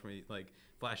Flash when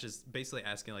Flash is basically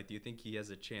asking like, do you think he has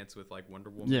a chance with like Wonder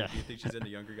Woman? Yeah. Do you think she's in the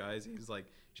younger guys? He's like,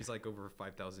 she's like over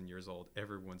 5,000 years old.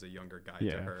 Everyone's a younger guy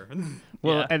to her.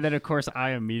 Well, and then of course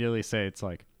I immediately say it's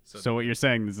like, so what you're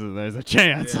saying is there's a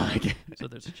chance. Yeah. Like, So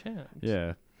there's a chance.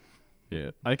 Yeah.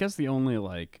 I guess the only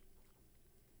like,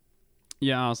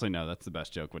 honestly, no, that's the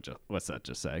best joke. What's that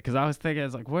just say? Because I was thinking,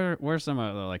 it's like, where's some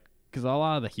other like, because a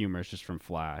lot of the humor is just from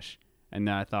Flash, and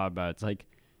then I thought about it, it's like,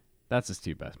 that's his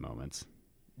two best moments.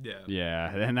 Yeah.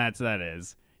 Yeah, and that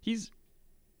is. He's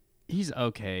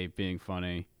okay being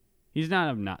funny. He's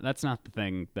not that's not the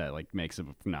thing that like makes him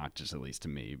obnoxious, at least to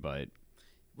me, but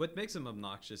what makes him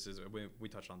obnoxious is we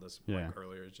touched on this like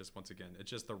earlier. It's just, once again, it's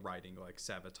just the writing, like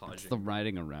sabotaging. It's the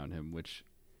writing around him, which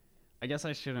I guess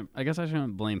I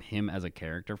shouldn't blame him as a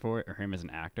character for it or him as an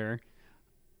actor,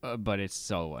 but it's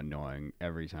so annoying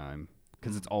every time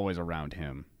because it's always around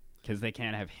him, because they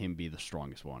can't have him be the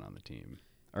strongest one on the team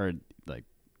or like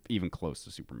even close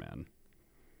to Superman.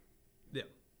 Yeah.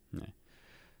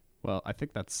 Well, I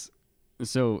think that's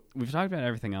so. We've talked about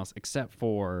everything else except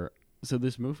for. So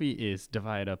this movie is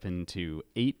divided up into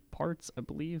 8 parts, I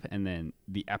believe, and then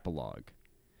the epilogue.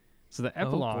 So the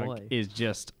epilogue is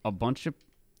just a bunch of...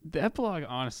 The epilogue,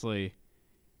 honestly,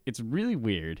 it's really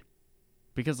weird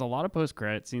because a lot of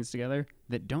post-credit scenes together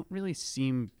that don't really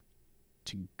seem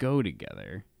to go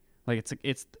together. Like,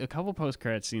 it's a couple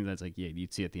post-credit scenes that's like,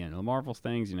 you'd see at the end of the Marvel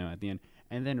things, at the end.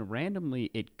 And then randomly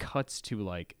it cuts to,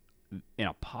 like, an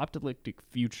apocalyptic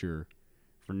future.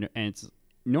 And it's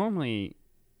normally...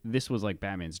 This was like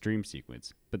Batman's dream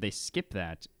sequence, but they skip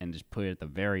that and just put it at the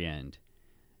very end.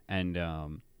 And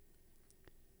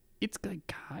it's got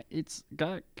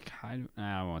kind of,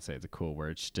 I don't want to say it's a cool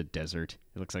word, it's just a desert.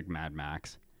 It looks like Mad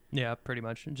Max. Yeah, pretty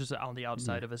much. Just on the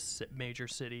outside of a major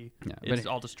city. Yeah, it's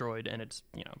all destroyed and it's,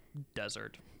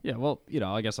 desert. Yeah, well,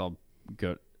 I guess I'll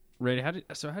go. Ray, how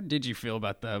did you feel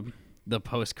about the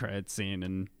post-credit scene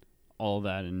and all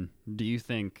that? And do you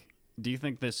think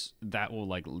that will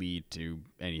like lead to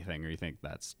anything, or you think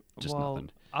that's just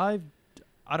nothing? I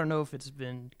don't know if it's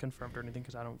been confirmed or anything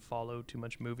because I don't follow too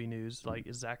much movie news. Like,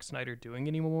 is Zack Snyder doing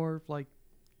any more like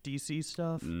DC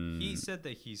stuff? He said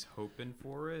that he's hoping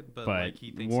for it, but like he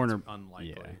thinks it's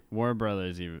unlikely. Yeah. Warner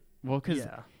Brothers because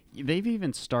they've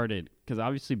even started, because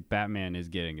obviously Batman is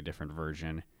getting a different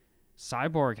version.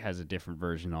 Cyborg has a different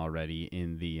version already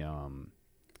in the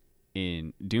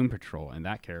in Doom Patrol, and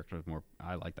that character was more...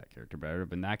 I like that character better,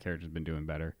 but that character's been doing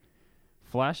better.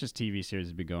 Flash's TV series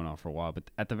has been going on for a while, but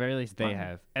at the very least they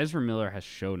have... Ezra Miller has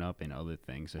shown up in other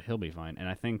things, so he'll be fine. And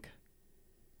I think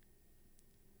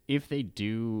if they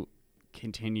do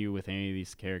continue with any of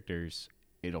these characters,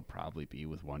 it'll probably be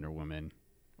with Wonder Woman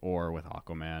or with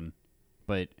Aquaman.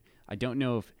 But I don't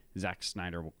know if Zack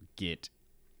Snyder will get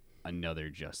another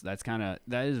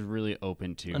that is really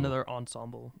open to another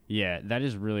ensemble. Yeah, that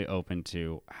is really open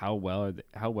to how well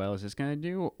is this going to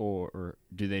do, or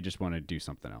do they just want to do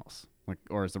something else? Like,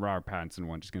 or is the Robert Pattinson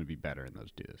one just going to be better and those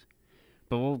do this?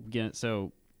 But we'll get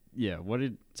so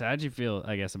how did you feel,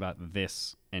 I guess, about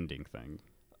this ending thing?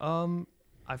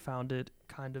 I found it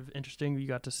kind of interesting. You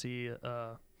got to see it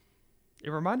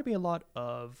reminded me a lot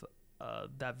of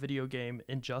that video game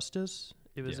Injustice.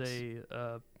 It was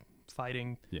a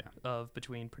fighting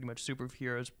between pretty much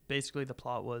superheroes. Basically, the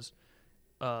plot was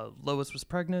Lois was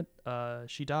pregnant.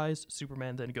 She dies.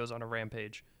 Superman then goes on a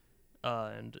rampage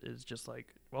and is just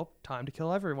like, well, time to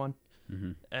kill everyone.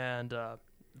 Mm-hmm. And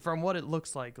from what it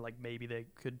looks like maybe they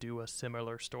could do a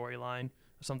similar storyline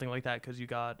or something like that, because you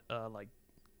got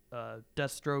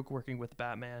Deathstroke working with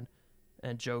Batman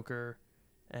and Joker.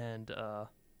 And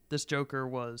this Joker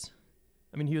was...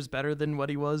 he was better than what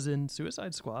he was in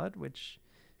Suicide Squad, which...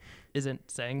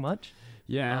 isn't saying much.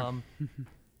 Yeah.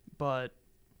 But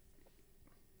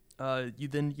you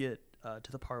then get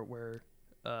to the part where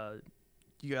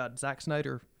you got Zack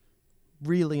Snyder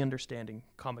really understanding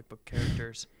comic book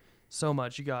characters so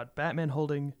much. You got Batman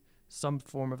holding some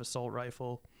form of assault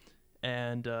rifle,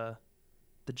 and the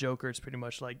Joker is pretty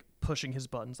much like pushing his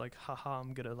buttons like, haha,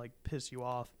 I'm gonna like piss you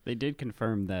off. They did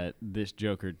confirm that this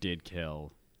Joker did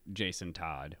kill Jason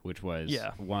Todd, which was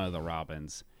one of the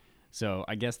Robins. So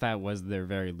I guess that was their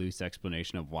very loose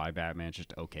explanation of why Batman's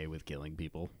just okay with killing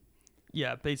people.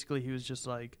 Yeah, basically he was just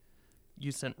like,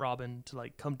 you sent Robin to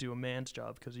like come do a man's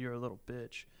job because you're a little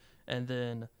bitch. And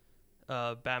then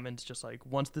Batman's just like,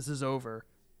 once this is over,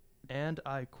 and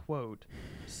I quote,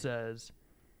 says,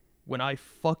 "When I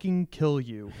fucking kill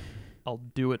you, I'll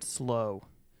do it slow."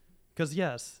 Because,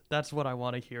 yes, that's what I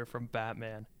want to hear from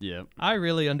Batman. Yep. I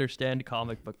really understand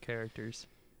comic book characters.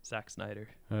 Zack Snyder.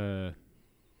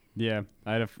 Yeah,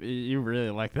 you really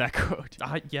like that quote.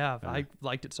 I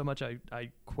liked it so much I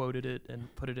quoted it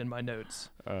and put it in my notes.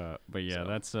 But yeah,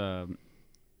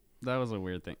 that was a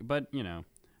weird thing. But, you know,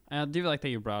 I do like that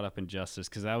you brought up Injustice,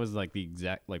 because that was like the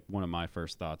exact, like, one of my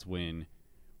first thoughts when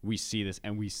we see this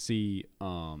and we see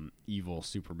evil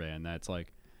Superman. That's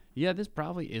like, yeah, this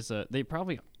probably is it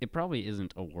probably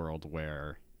isn't a world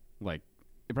where, like,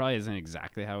 it probably isn't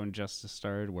exactly how Injustice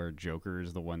started, where Joker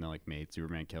is the one that, like, made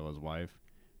Superman kill his wife.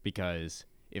 Because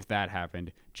if that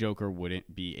happened, Joker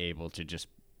wouldn't be able to just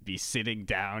be sitting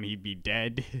down. He'd be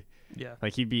dead. Yeah.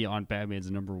 Like, he'd be on Batman's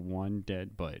number 1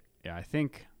 dead. But, yeah, I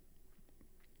think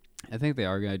they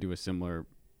are going to do a similar,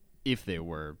 if they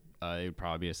were, it would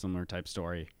probably be a similar type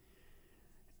story.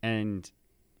 And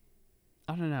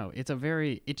I don't know. It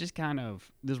just kind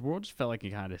of, this world just felt like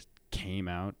it kind of came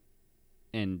out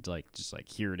and, like, just like,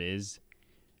 here it is.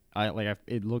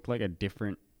 It looked like a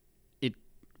different,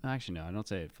 actually, no, I don't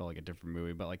say it felt like a different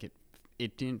movie, but, like,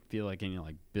 it didn't feel like any,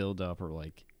 like, build up, or,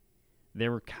 like,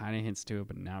 there were kind of hints to it,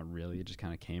 but not really. It just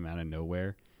kind of came out of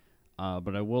nowhere.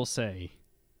 But I will say,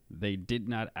 they did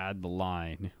not add the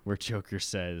line where Joker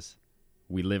says,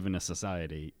 "We live in a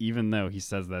society," even though he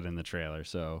says that in the trailer.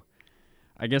 So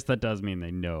I guess that does mean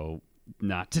they know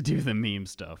not to do the meme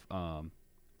stuff.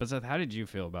 But Seth, how did you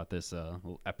feel about this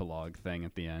little epilogue thing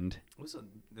at the end? It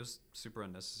was super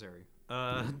unnecessary.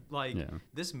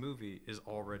 This movie is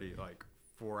already like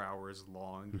 4 hours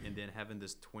long, and then having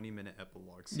this 20-minute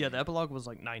epilogue scene. Yeah, the epilogue was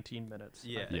like 19 minutes.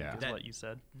 Yeah, that's what you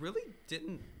said. Really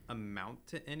didn't amount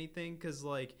to anything, because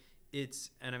like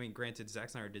and I mean, granted, Zack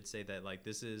Snyder did say that like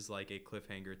this is like a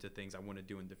cliffhanger to things I want to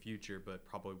do in the future, but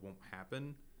probably won't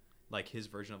happen. Like his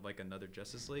version of like another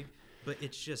Justice League, but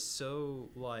it's just so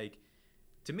like,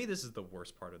 to me, this is the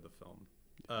worst part of the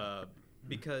film.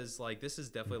 Because like this is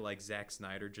definitely like Zack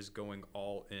Snyder just going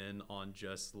all in on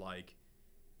just like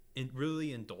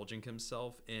really indulging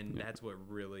himself, and that's what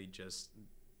really just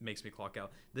makes me clock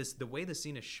out. The way the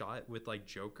scene is shot with like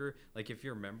Joker, like if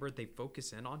you remember, they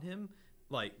focus in on him,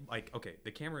 like okay,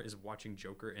 the camera is watching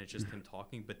Joker and it's just him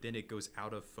talking, but then it goes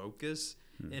out of focus,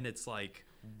 and it's like,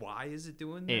 why is it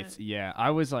doing that?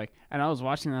 I was like, and I was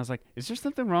watching and I was like, is there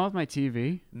something wrong with my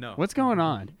TV? No, what's going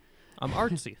on? I'm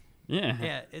artsy.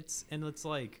 Yeah, it's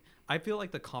like, I feel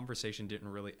like the conversation didn't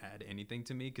really add anything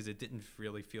to me, because it didn't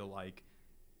really feel like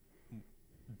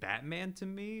Batman to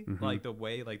me. Like the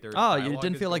way like their you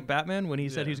didn't feel like Batman when he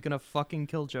said he was gonna fucking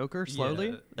kill Joker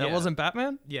slowly? That wasn't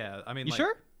Batman? Yeah, I mean, you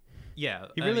sure? Yeah,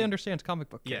 he really understands comic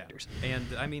book characters. And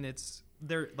I mean, it's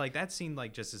there, like that scene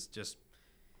like just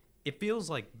it feels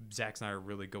like Zack Snyder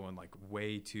really going like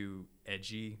way too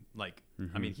edgy. Like,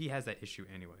 I mean, he has that issue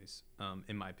anyways,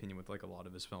 in my opinion, with like a lot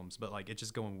of his films, but like it's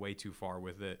just going way too far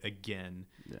with it again.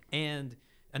 Yeah. And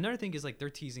another thing is like they're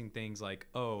teasing things like,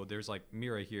 oh, there's like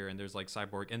Mira here, and there's like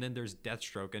Cyborg, and then there's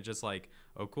Deathstroke, and just like,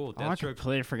 oh, cool, Deathstroke. I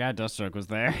completely forgot Deathstroke was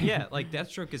there. Yeah, like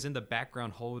Deathstroke is in the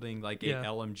background holding like a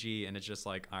LMG, and it's just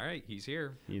like, all right, he's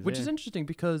here. Which is interesting,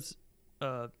 because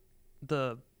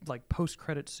the like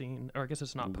post-credit scene, or I guess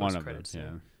it's not post-credit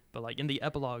scene, but like in the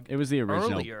epilogue, it was the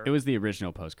original. Earlier, it was the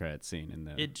original post-credit scene in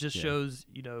the. It just shows,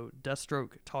 you know,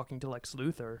 Deathstroke talking to Lex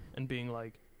Luthor and being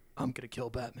like, "I'm gonna kill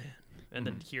Batman," and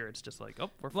then here it's just like, "Oh,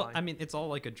 we're fine." Well, I mean, it's all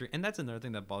like a dream, and that's another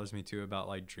thing that bothers me too about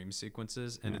like dream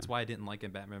sequences, and it's why I didn't like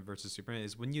in Batman versus Superman,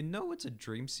 is when you know it's a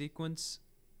dream sequence,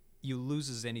 you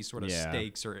loses any sort of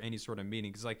stakes or any sort of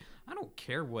meaning. Because like, I don't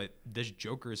care what this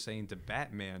Joker is saying to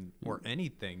Batman or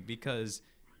anything, because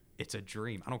it's a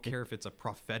dream. I don't care if it's a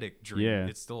prophetic dream. Yeah.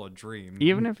 It's still a dream.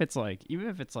 Even if it's like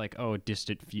oh, a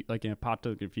distant like in a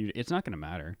apocalyptic future, it's not gonna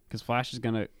matter, because Flash is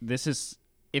gonna.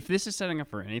 If this is setting up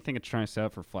for anything, it's trying to set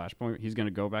up for Flashpoint. He's gonna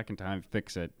go back in time,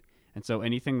 fix it, and so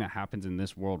anything that happens in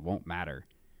this world won't matter.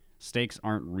 Stakes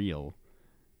aren't real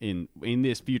in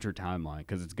this future timeline,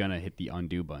 because it's gonna hit the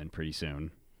undo button pretty soon.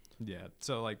 Yeah.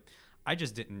 So like, I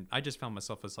just found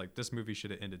myself as like, this movie should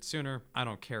have ended sooner. I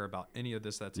don't care about any of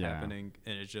this that's happening,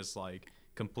 and it's just like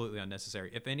completely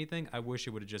unnecessary. If anything, I wish it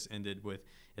would have just ended with,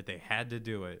 if they had to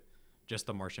do it, just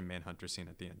the Martian Manhunter scene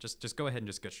at the end. Just go ahead and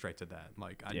just get straight to that.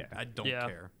 Like, I don't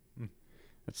care.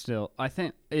 But still, I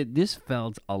think this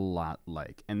felt a lot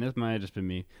like, and this might have just been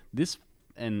me,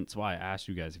 and that's why I asked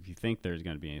you guys if you think there's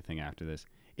going to be anything after this.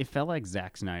 It felt like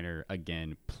Zack Snyder,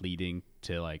 again, pleading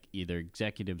to like either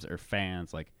executives or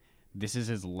fans, like, this is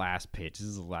his last pitch. This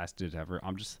is his last ditch ever.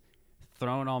 I'm just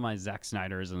throwing all my Zack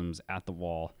Snyderisms at the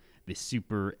wall. The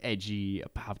super edgy,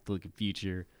 apocalyptic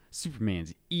future.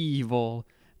 Superman's evil.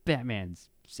 Batman's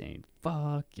saying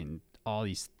fuck and all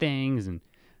these things. And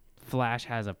Flash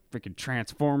has a freaking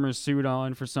Transformers suit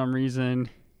on for some reason.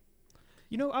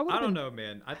 You know, I don't know,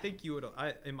 man. I think you would.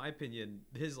 In my opinion,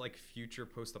 his like future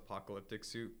post-apocalyptic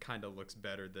suit kind of looks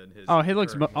better than his. Oh, he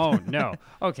looks. Oh no.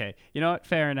 Okay, you know what?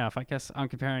 Fair enough. I guess I'm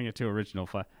comparing it to original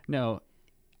Flash. No,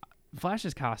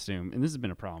 Flash's costume, and this has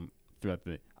been a problem throughout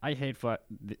the. I hate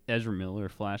Ezra Miller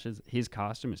Flash's. His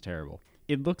costume is terrible.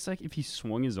 It looks like if he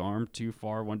swung his arm too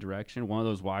far one direction, one of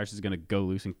those wires is gonna go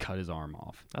loose and cut his arm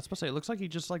off. I was supposed to say, it looks like he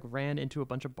just like ran into a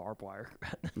bunch of barbed wire.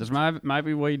 This might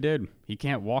be what he did. He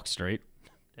can't walk straight.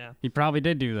 Yeah. He probably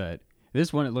did do that.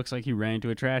 This one, it looks like he ran into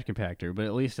a trash compactor, but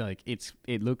at least like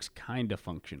it looks kind of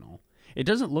functional. It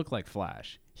doesn't look like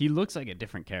Flash. He looks like a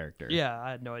different character. Yeah, I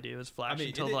had no idea it was Flash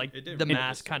until it the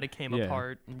mask kind of came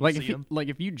apart. And like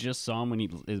if you just saw him when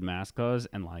his mask closed,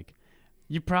 and like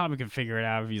you probably could figure it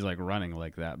out if he's like running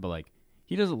like that, but like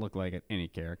he doesn't look like any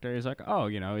character. He's like, oh,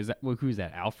 you know, who's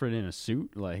that? Alfred in a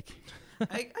suit? Like,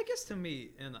 I guess to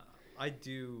me, and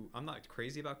I'm not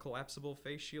crazy about collapsible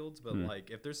face shields, but like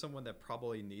if there's someone that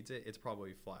probably needs it, it's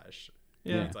probably Flash.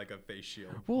 Yeah, it's like a face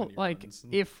shield. Well, like runs.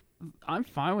 If I'm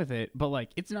fine with it, but like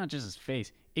it's not just his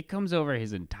face; it comes over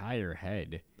his entire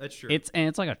head. That's true. It's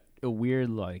like a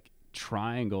weird like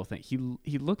triangle thing.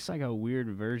 He looks like a weird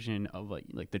version of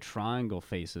like the triangle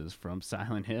faces from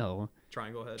Silent Hill.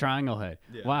 Triangle head.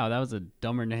 Yeah. Wow, that was a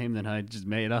dumber name than I just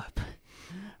made up.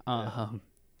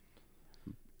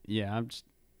 Yeah, I'm just.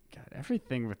 God,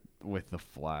 everything with the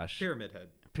Flash.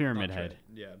 Pyramid head.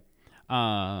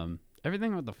 Yeah.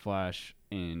 Everything with the Flash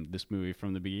in this movie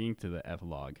from the beginning to the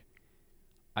epilogue,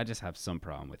 I just have some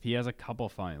problem with. He has a couple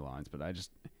funny lines, but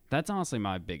that's honestly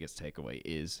my biggest takeaway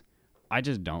is I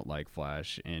just don't like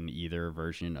Flash in either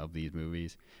version of these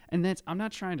movies. And I'm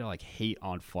not trying to like hate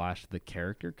on Flash the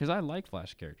character, because I like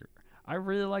Flash character. I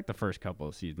really like the first couple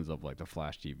of seasons of like the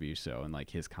Flash TV show and like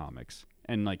his comics.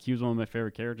 And like he was one of my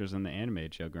favorite characters in the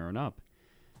animated show growing up.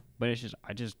 But it's just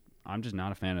I'm just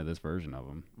not a fan of this version of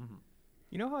him. Mm-hmm.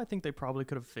 You know how I think they probably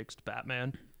could have fixed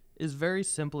Batman? Is very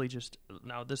simply just,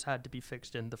 now this had to be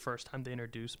fixed in the first time they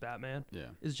introduced Batman. Yeah.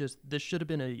 Is just, this should have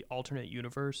been a alternate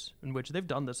universe in which they've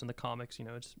done this in the comics, you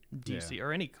know, it's DC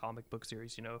or any comic book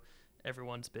series, you know,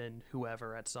 everyone's been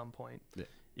whoever at some point. Yeah.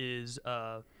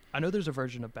 I know there's a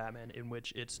version of Batman in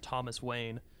which it's Thomas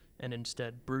Wayne and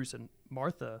instead Bruce and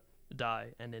Martha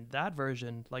die. And in that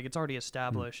version, like it's already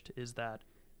established, is that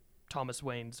Thomas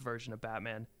Wayne's version of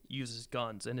Batman uses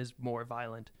guns and is more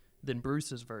violent than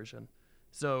Bruce's version.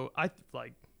 So I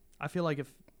feel like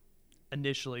if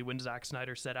initially when Zack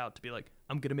Snyder set out to be like,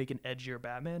 I'm going to make an edgier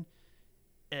Batman,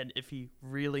 and if he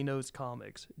really knows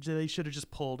comics, they should have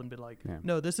just pulled and been like,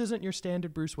 no, this isn't your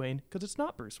standard Bruce Wayne, because it's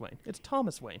not Bruce Wayne. It's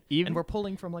Thomas Wayne. And we're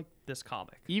pulling from like this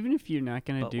comic. Even if you're not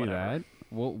going to do that,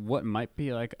 what might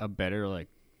be like a better like,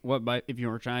 if you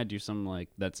were trying to do something like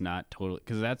that's not totally,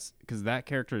 because that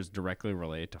character is directly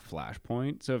related to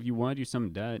Flashpoint. So if you want to do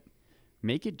something that,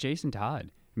 make it Jason Todd.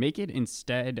 Make it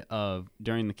instead of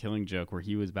during the Killing Joke where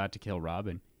he was about to kill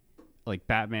Robin, like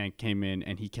Batman came in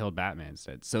and he killed Batman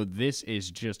instead. So this is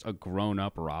just a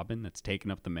grown-up Robin that's taken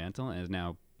up the mantle and is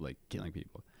now like killing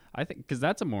people. I think because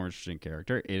that's a more interesting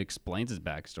character. It explains his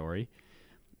backstory.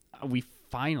 We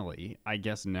finally, I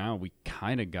guess now we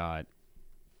kind of got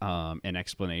an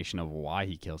explanation of why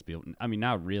he kills people. I mean,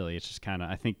 not really. It's just kind of,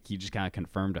 I think he just kind of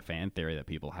confirmed a fan theory that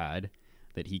people had,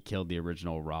 that he killed the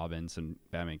original Robins and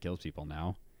Batman kills people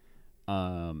now.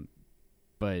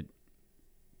 But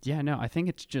yeah, no, I think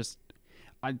it's just,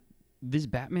 this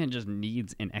Batman just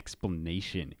needs an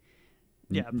explanation.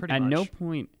 Yeah, pretty much. At no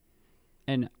point,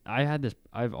 and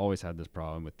I've always had this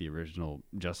problem with the original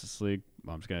Justice League.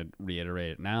 I'm just going to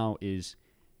reiterate it now, is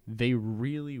they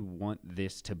really want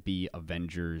this to be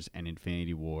Avengers and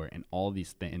Infinity War and all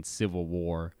these things, and Civil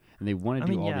War, and they want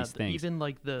to do all these things. Even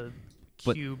like the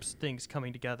cubes things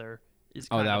coming together is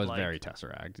kind that of was like, very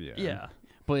Tesseract. Yeah.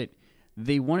 But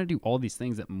they want to do all these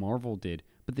things that Marvel did,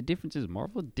 but the difference is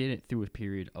Marvel did it through a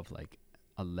period of like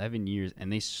 11 years,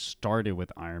 and they started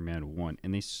with Iron Man 1,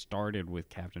 and they started with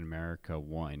Captain America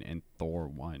 1 and Thor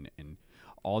 1, and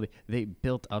they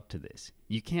built up to this.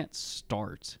 You can't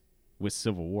start with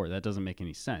Civil War. That doesn't make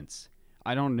any sense.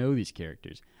 I don't know these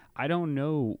characters. I don't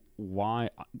know why.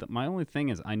 My only thing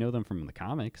is I know them from the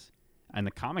comics, and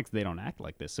the comics, they don't act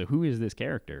like this. So who is this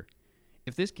character?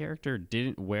 If this character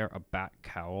didn't wear a bat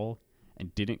cowl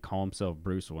and didn't call himself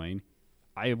Bruce Wayne,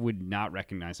 I would not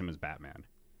recognize him as Batman.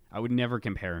 I would never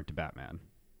compare him to Batman.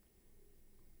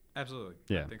 Absolutely.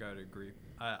 Yeah. I think I'd agree.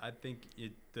 I think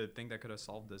the thing that could have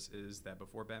solved this is that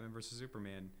before Batman vs.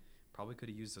 Superman, probably could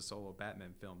have used a solo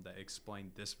Batman film that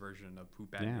explained this version of who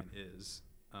Batman is.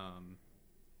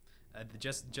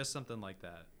 Just something like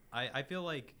that. I feel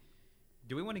like,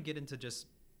 do we want to get into just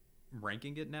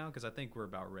ranking it now? Because I think we're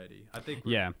about ready.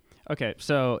 Yeah. Okay.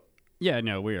 So, we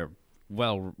are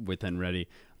well within ready.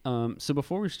 So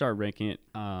before we start ranking it,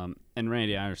 and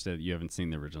Randy, I understand that you haven't seen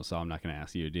the original, so I'm not going to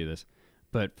ask you to do this.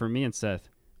 But for me and Seth,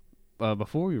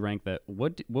 before we rank that,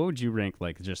 what would you rank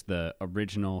like just the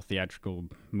original theatrical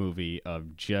movie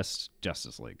of just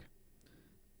Justice League?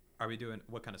 Are we doing,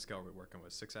 what kind of scale are we working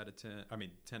with? 6 out of 10? I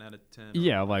mean, 10 out of 10?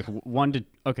 Yeah, like 1 to,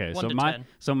 okay. 1 to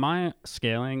 10. My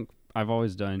scaling, I've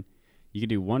always done, you can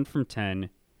do 1 from 10,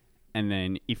 and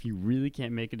then if you really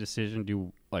can't make a decision,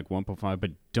 do like 1.5,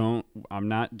 but I'm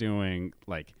not doing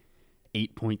like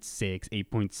 8.6,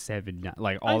 8.7,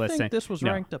 like all that. I think this was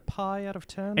ranked a pi out of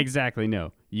 10. Exactly,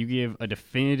 no. You give a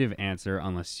definitive answer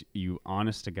unless you,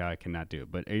 honest to God, cannot do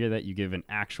it. But either that, you give an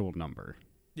actual number.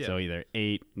 Yeah. So either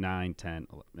 8, 9, 10,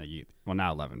 well,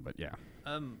 not 11, but yeah.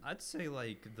 I'd say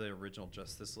like the original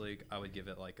Justice League, I would give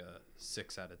it like a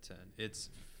 6 out of 10. It's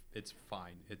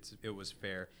fine. It was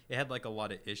fair. It had like a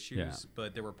lot of issues,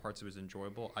 but there were parts it was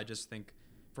enjoyable. I just think,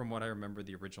 from what I remember,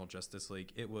 the original Justice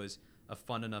League, it was a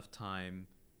fun enough time,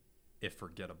 if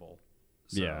forgettable.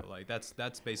 So like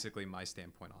that's basically my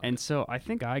standpoint on it. And so I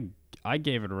think I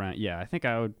gave it around. Yeah, I think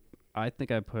I'd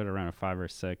put it around a 5 or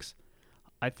 6.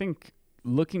 I think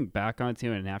looking back on it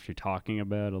and after talking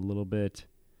about it a little bit,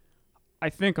 I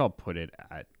think I'll put it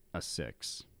at a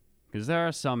 6. Because there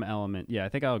are some element. Yeah, I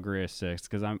think I'll agree a 6.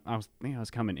 Because I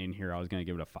was coming in here, I was gonna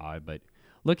give it a 5, but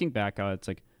looking back on it, it's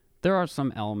like there are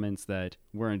some elements that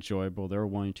were enjoyable. There were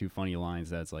 1 or 2 funny lines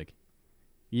that's like,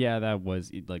 yeah, that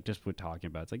was like just what talking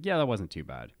about. It's like, yeah, that wasn't too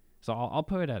bad. So I'll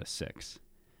put it at a 6.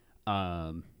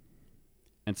 And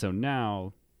so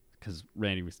now, because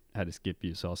Randy had to skip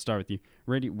you, so I'll start with you.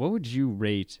 Randy, what would you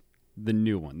rate the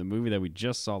new one, the movie that we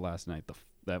just saw last night,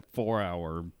 that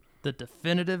 4-hour, the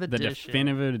definitive edition? The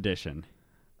definitive edition.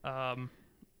 I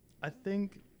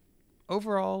think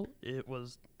overall it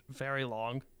was very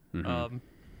long. Mm-hmm.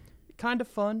 Kind of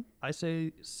fun. I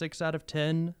say 6 out of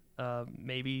 10.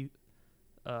 Maybe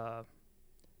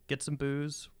get some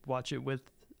booze, watch it with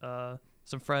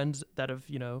some friends that have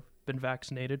been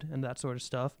vaccinated and that sort of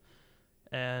stuff,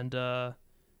 and have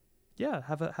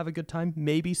a good time.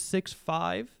 Maybe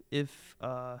 6.5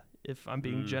 if I'm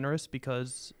being generous,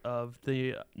 because of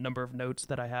the number of notes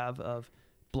that I have of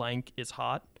blank is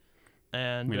hot,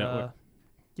 and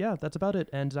that's about it.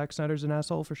 And Zack Snyder's an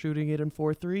asshole for shooting it in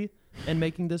 4:3 and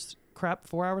making this crap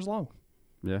 4 hours long.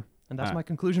 Yeah, and that's my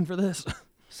conclusion for this.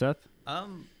 Seth?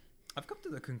 I've come to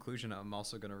the conclusion I'm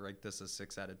also going to rate this a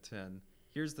 6 out of 10.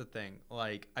 Here's the thing.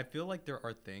 Like, I feel like there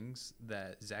are things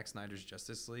that Zack Snyder's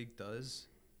Justice League does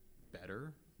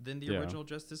better than the original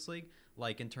Justice League.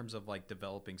 Like, in terms of, like,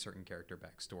 developing certain character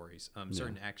backstories.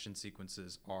 Certain action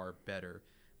sequences are better.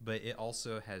 But it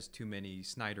also has too many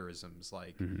Snyderisms.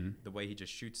 Like, the way he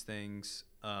just shoots things.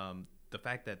 The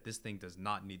fact that this thing does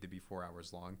not need to be 4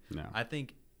 hours long. No. I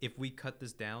think if we cut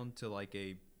this down to like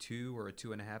a 2 or a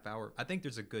 2.5 hour, I think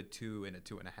there's a good 2 and a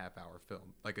 2.5 hour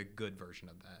film, like a good version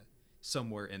of that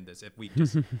somewhere in this. If we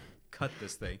just cut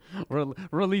this thing,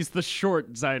 release the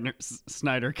short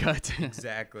Snyder cut.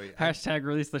 Exactly. Hashtag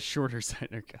release the shorter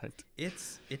Snyder cut.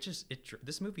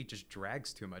 This movie just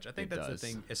drags too much. I think that's the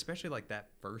thing, especially like that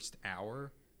first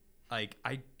hour. Like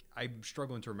I'm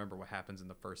struggling to remember what happens in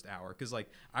the first hour, because like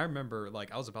I remember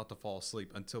like I was about to fall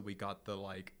asleep until we got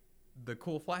the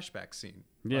cool flashback scene.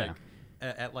 Yeah. Like,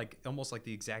 at like almost like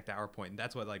the exact hour point, and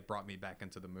that's what like brought me back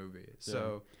into the movie. Yeah.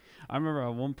 So I remember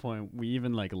at one point we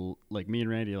even like me and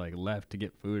Randy like left to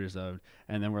get food or something,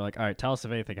 and then we're like, all right, tell us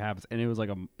if anything happens. And it was like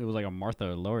a Martha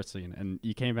or Laura scene, and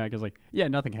you came back, it was like, yeah,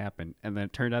 nothing happened, and then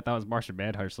it turned out that was Martian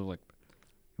Manhunter. So like,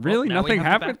 really, nothing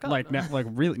happened?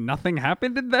 Really, nothing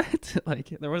happened in that? Like,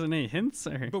 there wasn't any hints?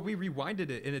 But we rewinded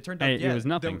it, and it turned out, it was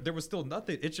nothing. There was still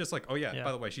nothing. It's just like, oh, yeah,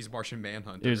 by the way, she's Martian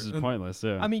Manhunter. It was just pointless,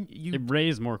 yeah. I mean, it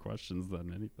raised more questions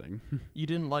than anything. You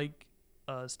didn't like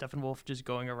Steppenwolf just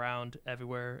going around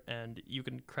everywhere, and you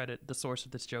can credit the source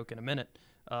of this joke in a minute.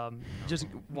 Just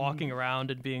walking around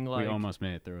and being like... We almost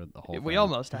made it through the whole thing. We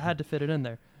almost. I had to fit it in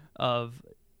there. Of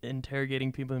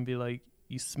interrogating people and be like,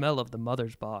 you smell of the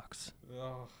mother's box.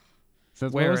 Ugh. So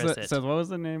where is it? So what was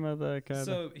the name of the guy?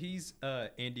 So he's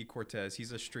Andy Cortez.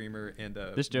 He's a streamer and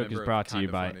this joke is brought to you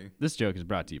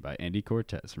by Andy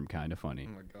Cortez from Kinda Funny.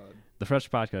 Oh my god. The Fresh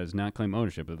Podcast does not claim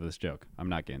ownership of this joke. I'm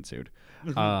not getting sued.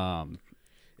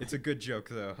 It's a good joke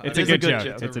though. It's a good joke.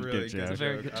 It's a really good joke. It's a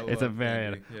very good joke. It's a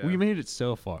very. Yeah. We made it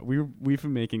so far. We've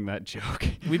been making that joke.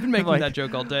 We've been making Like, that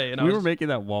joke all day, and we were making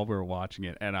that while we were watching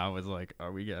it, and I was like,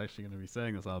 "Are we actually going to be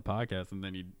saying this on the podcast?" And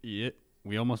then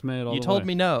we almost made it all you the told way.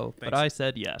 me no, but Thanks. I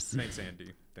said yes. Thanks,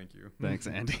 Andy. Thank you. Thanks,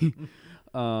 Andy.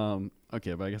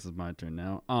 Okay, but I guess it's my turn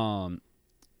now.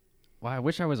 Well, I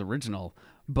wish I was original,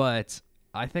 but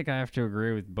I think I have to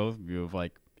agree with both of you of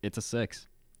like it's a 6.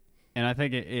 And I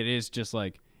think it is just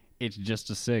like it's just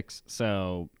a 6.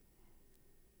 So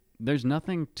there's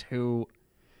nothing to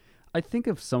I think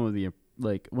of some of the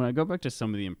like when I go back to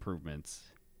some of the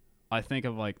improvements, I think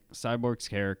of like Cyborg's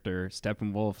character,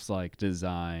 Steppenwolf's like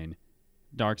design,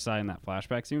 Darkseid in that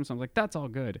flashback scene. So I'm like, that's all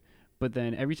good. But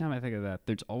then every time I think of that,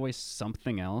 there's always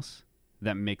something else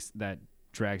that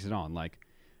drags it on. Like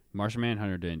Martian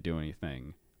Manhunter didn't do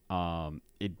anything.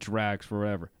 It drags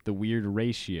forever. The weird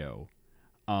ratio.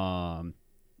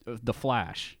 The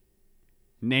Flash.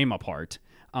 Name a part.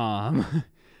 And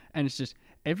it's just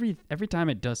every time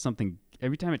it does something,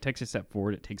 every time it takes a step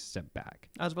forward, it takes a step back.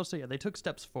 I was about to say, yeah, they took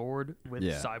steps forward with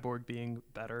Yeah. Cyborg being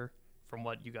better from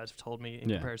what you guys have told me in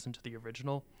comparison to the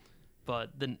original,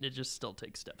 but then it just still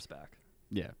takes steps back.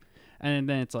 Yeah. And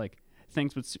then it's like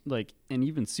things with like, and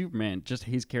even Superman, just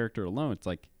his character alone, it's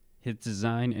like his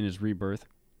design and his rebirth,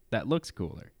 that looks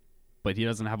cooler. But he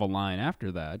doesn't have a line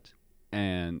after that,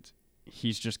 and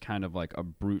he's just kind of like a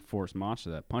brute force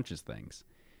monster that punches things.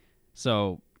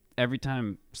 So every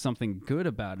time something good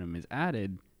about him is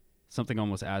added, something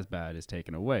almost as bad is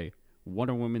taken away.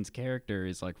 Wonder Woman's character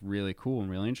is like really cool and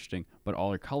really interesting, but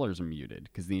all her colors are muted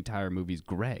because the entire movie's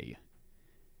gray.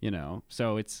 You know,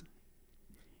 so it's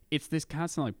this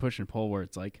constant like push and pull where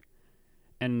it's like,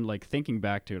 and like thinking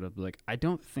back to it, I'm like, I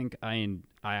don't think I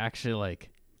actually like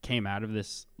came out of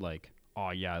this like, oh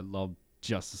yeah, I love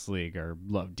Justice League or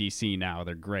love DC now,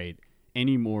 they're great,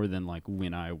 any more than like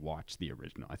when I watched the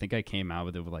original. I think I came out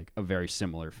with it with like a very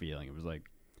similar feeling. It was like,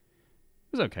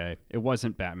 it was okay. It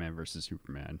wasn't Batman versus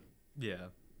Superman. Yeah.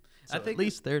 So I think at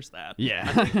least there's that. Yeah.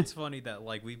 I think it's funny that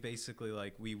like we basically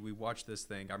like we watched this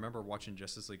thing. I remember watching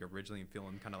Justice League originally and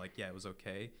feeling kind of like, yeah, it was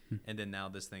okay. And then now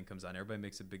this thing comes out. Everybody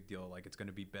makes a big deal like it's going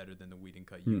to be better than the Whedon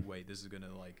cut. You wait, this is going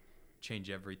to like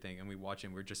change everything. And we watch it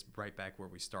and we're just right back where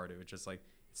we started. It's just like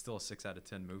it's still a 6 out of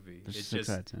 10 movie. It's just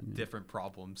 10, yeah. different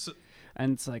problems.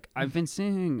 And it's like I've been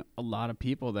seeing a lot of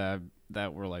people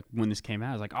that were like, when this came out,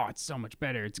 I was like, oh, it's so much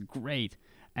better. It's great.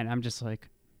 And I'm just like,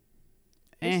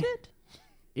 Is it?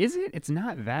 Is it? It's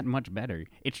not that much better.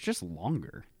 It's just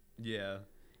longer. Yeah.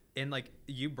 And like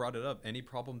you brought it up, any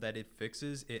problem that it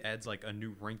fixes, it adds like a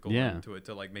new wrinkle Yeah. into it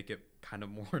to like make it kind of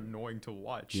more annoying to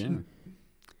watch. Yeah.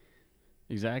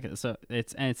 Exactly. So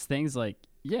it's things like,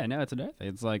 yeah, no, it's another thing.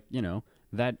 It's like, you know,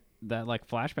 that like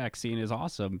flashback scene is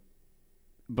awesome,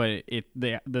 but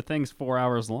the thing's 4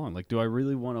 hours long. Like, do I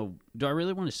really want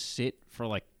to sit for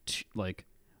like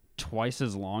twice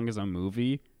as long as a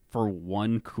movie for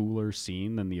one cooler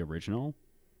scene than the original?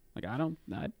 Like, I don't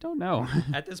know.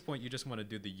 At this point, you just want to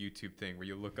do the YouTube thing where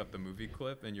you look up the movie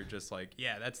clip and you're just like,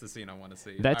 yeah, that's the scene I want to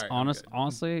see. That's All right,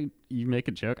 honestly, you make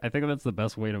a joke. I think that's the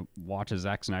best way to watch a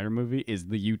Zack Snyder movie is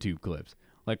the YouTube clips.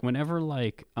 Like, whenever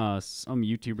like some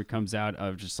YouTuber comes out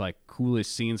of just like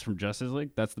coolest scenes from Justice League,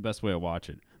 that's the best way to watch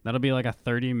it. That'll be like a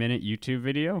 30-minute YouTube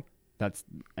video.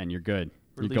 And you're good.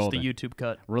 Release the YouTube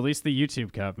cut. Release the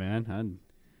YouTube cut, man.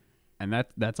 And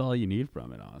that's all you need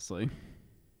from it, honestly.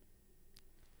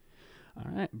 All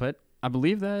right, but I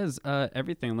believe that is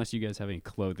everything, unless you guys have any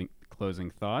closing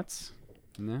thoughts.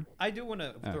 No? I do want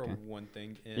to throw Okay. one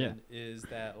thing in, Yeah. is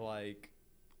that like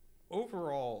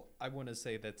overall, I want to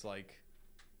say that's like,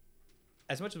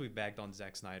 as much as we bagged on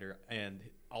Zack Snyder, and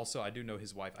also I do know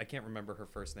his wife, I can't remember her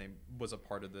first name, was a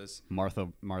part of this.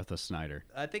 Martha Snyder.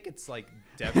 I think it's like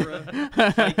Deborah.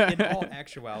 Like, in all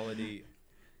actuality,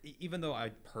 even though I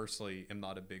personally am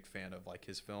not a big fan of like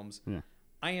his films, Yeah.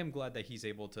 I am glad that he's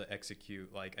able to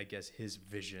execute like I guess his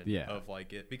vision Yeah. of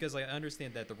like it, because I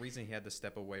understand that the reason he had to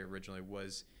step away originally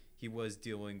was he was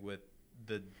dealing with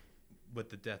the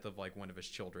death of like one of his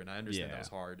children. I understand that was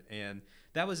hard, and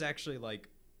that was actually like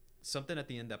something at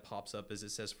the end that pops up is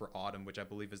it says for Autumn, which I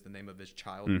believe is the name of his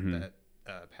child that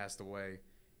passed away.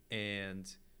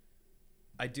 And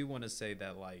I do want to say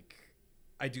that like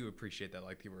I do appreciate that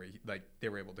like they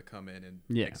were able to come in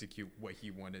and execute what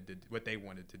they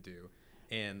wanted to do.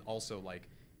 And also like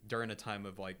during a time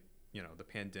of like, you know, the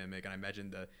pandemic, and I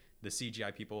imagine the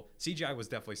CGI people, CGI was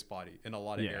definitely spotty in a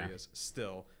lot of areas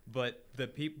still, but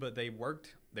they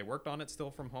worked on it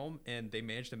still from home, and they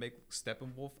managed to make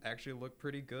Steppenwolf actually look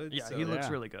pretty good. Yeah, so, he looks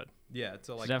really good. Yeah,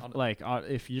 so like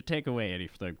If you take away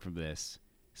anything from this,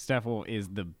 Steppenwolf is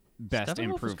best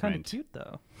improvement. Kind of cute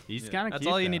though. He's kind of cute. That's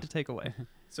all you though. need to take away.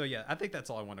 So yeah, I think that's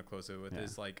all I want to close it with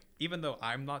is like, even though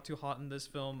I'm not too hot in this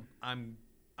film, I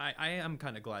am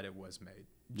kind of glad it was made,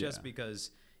 just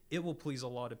because it will please a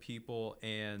lot of people,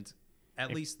 and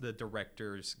at least the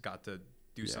directors got to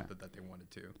do something that they wanted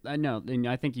to. I know, and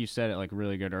I think you said it like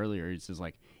really good earlier. It's just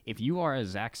like, if you are a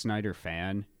Zack Snyder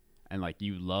fan and like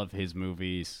you love his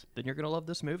movies, then you're gonna love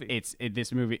this movie. It's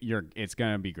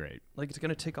gonna be great. Like, it's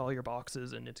gonna tick all your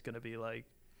boxes, and it's gonna be like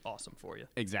awesome for you.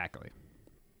 Exactly.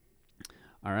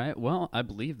 All right. Well, I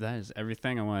believe that is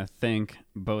everything. I want to thank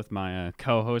both my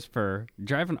co-hosts for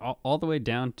driving all the way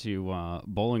down to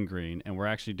Bowling Green, and we're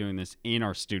actually doing this in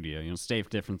our studio.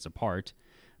 Safe distance apart,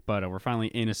 but we're finally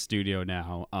in a studio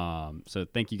now. So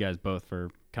thank you guys both for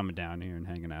coming down here and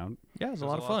hanging out. Yeah, it was a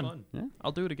lot of fun. Yeah,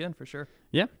 I'll do it again for sure.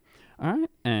 Yeah. All right,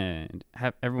 and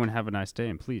everyone have a nice day,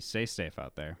 and please stay safe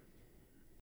out there.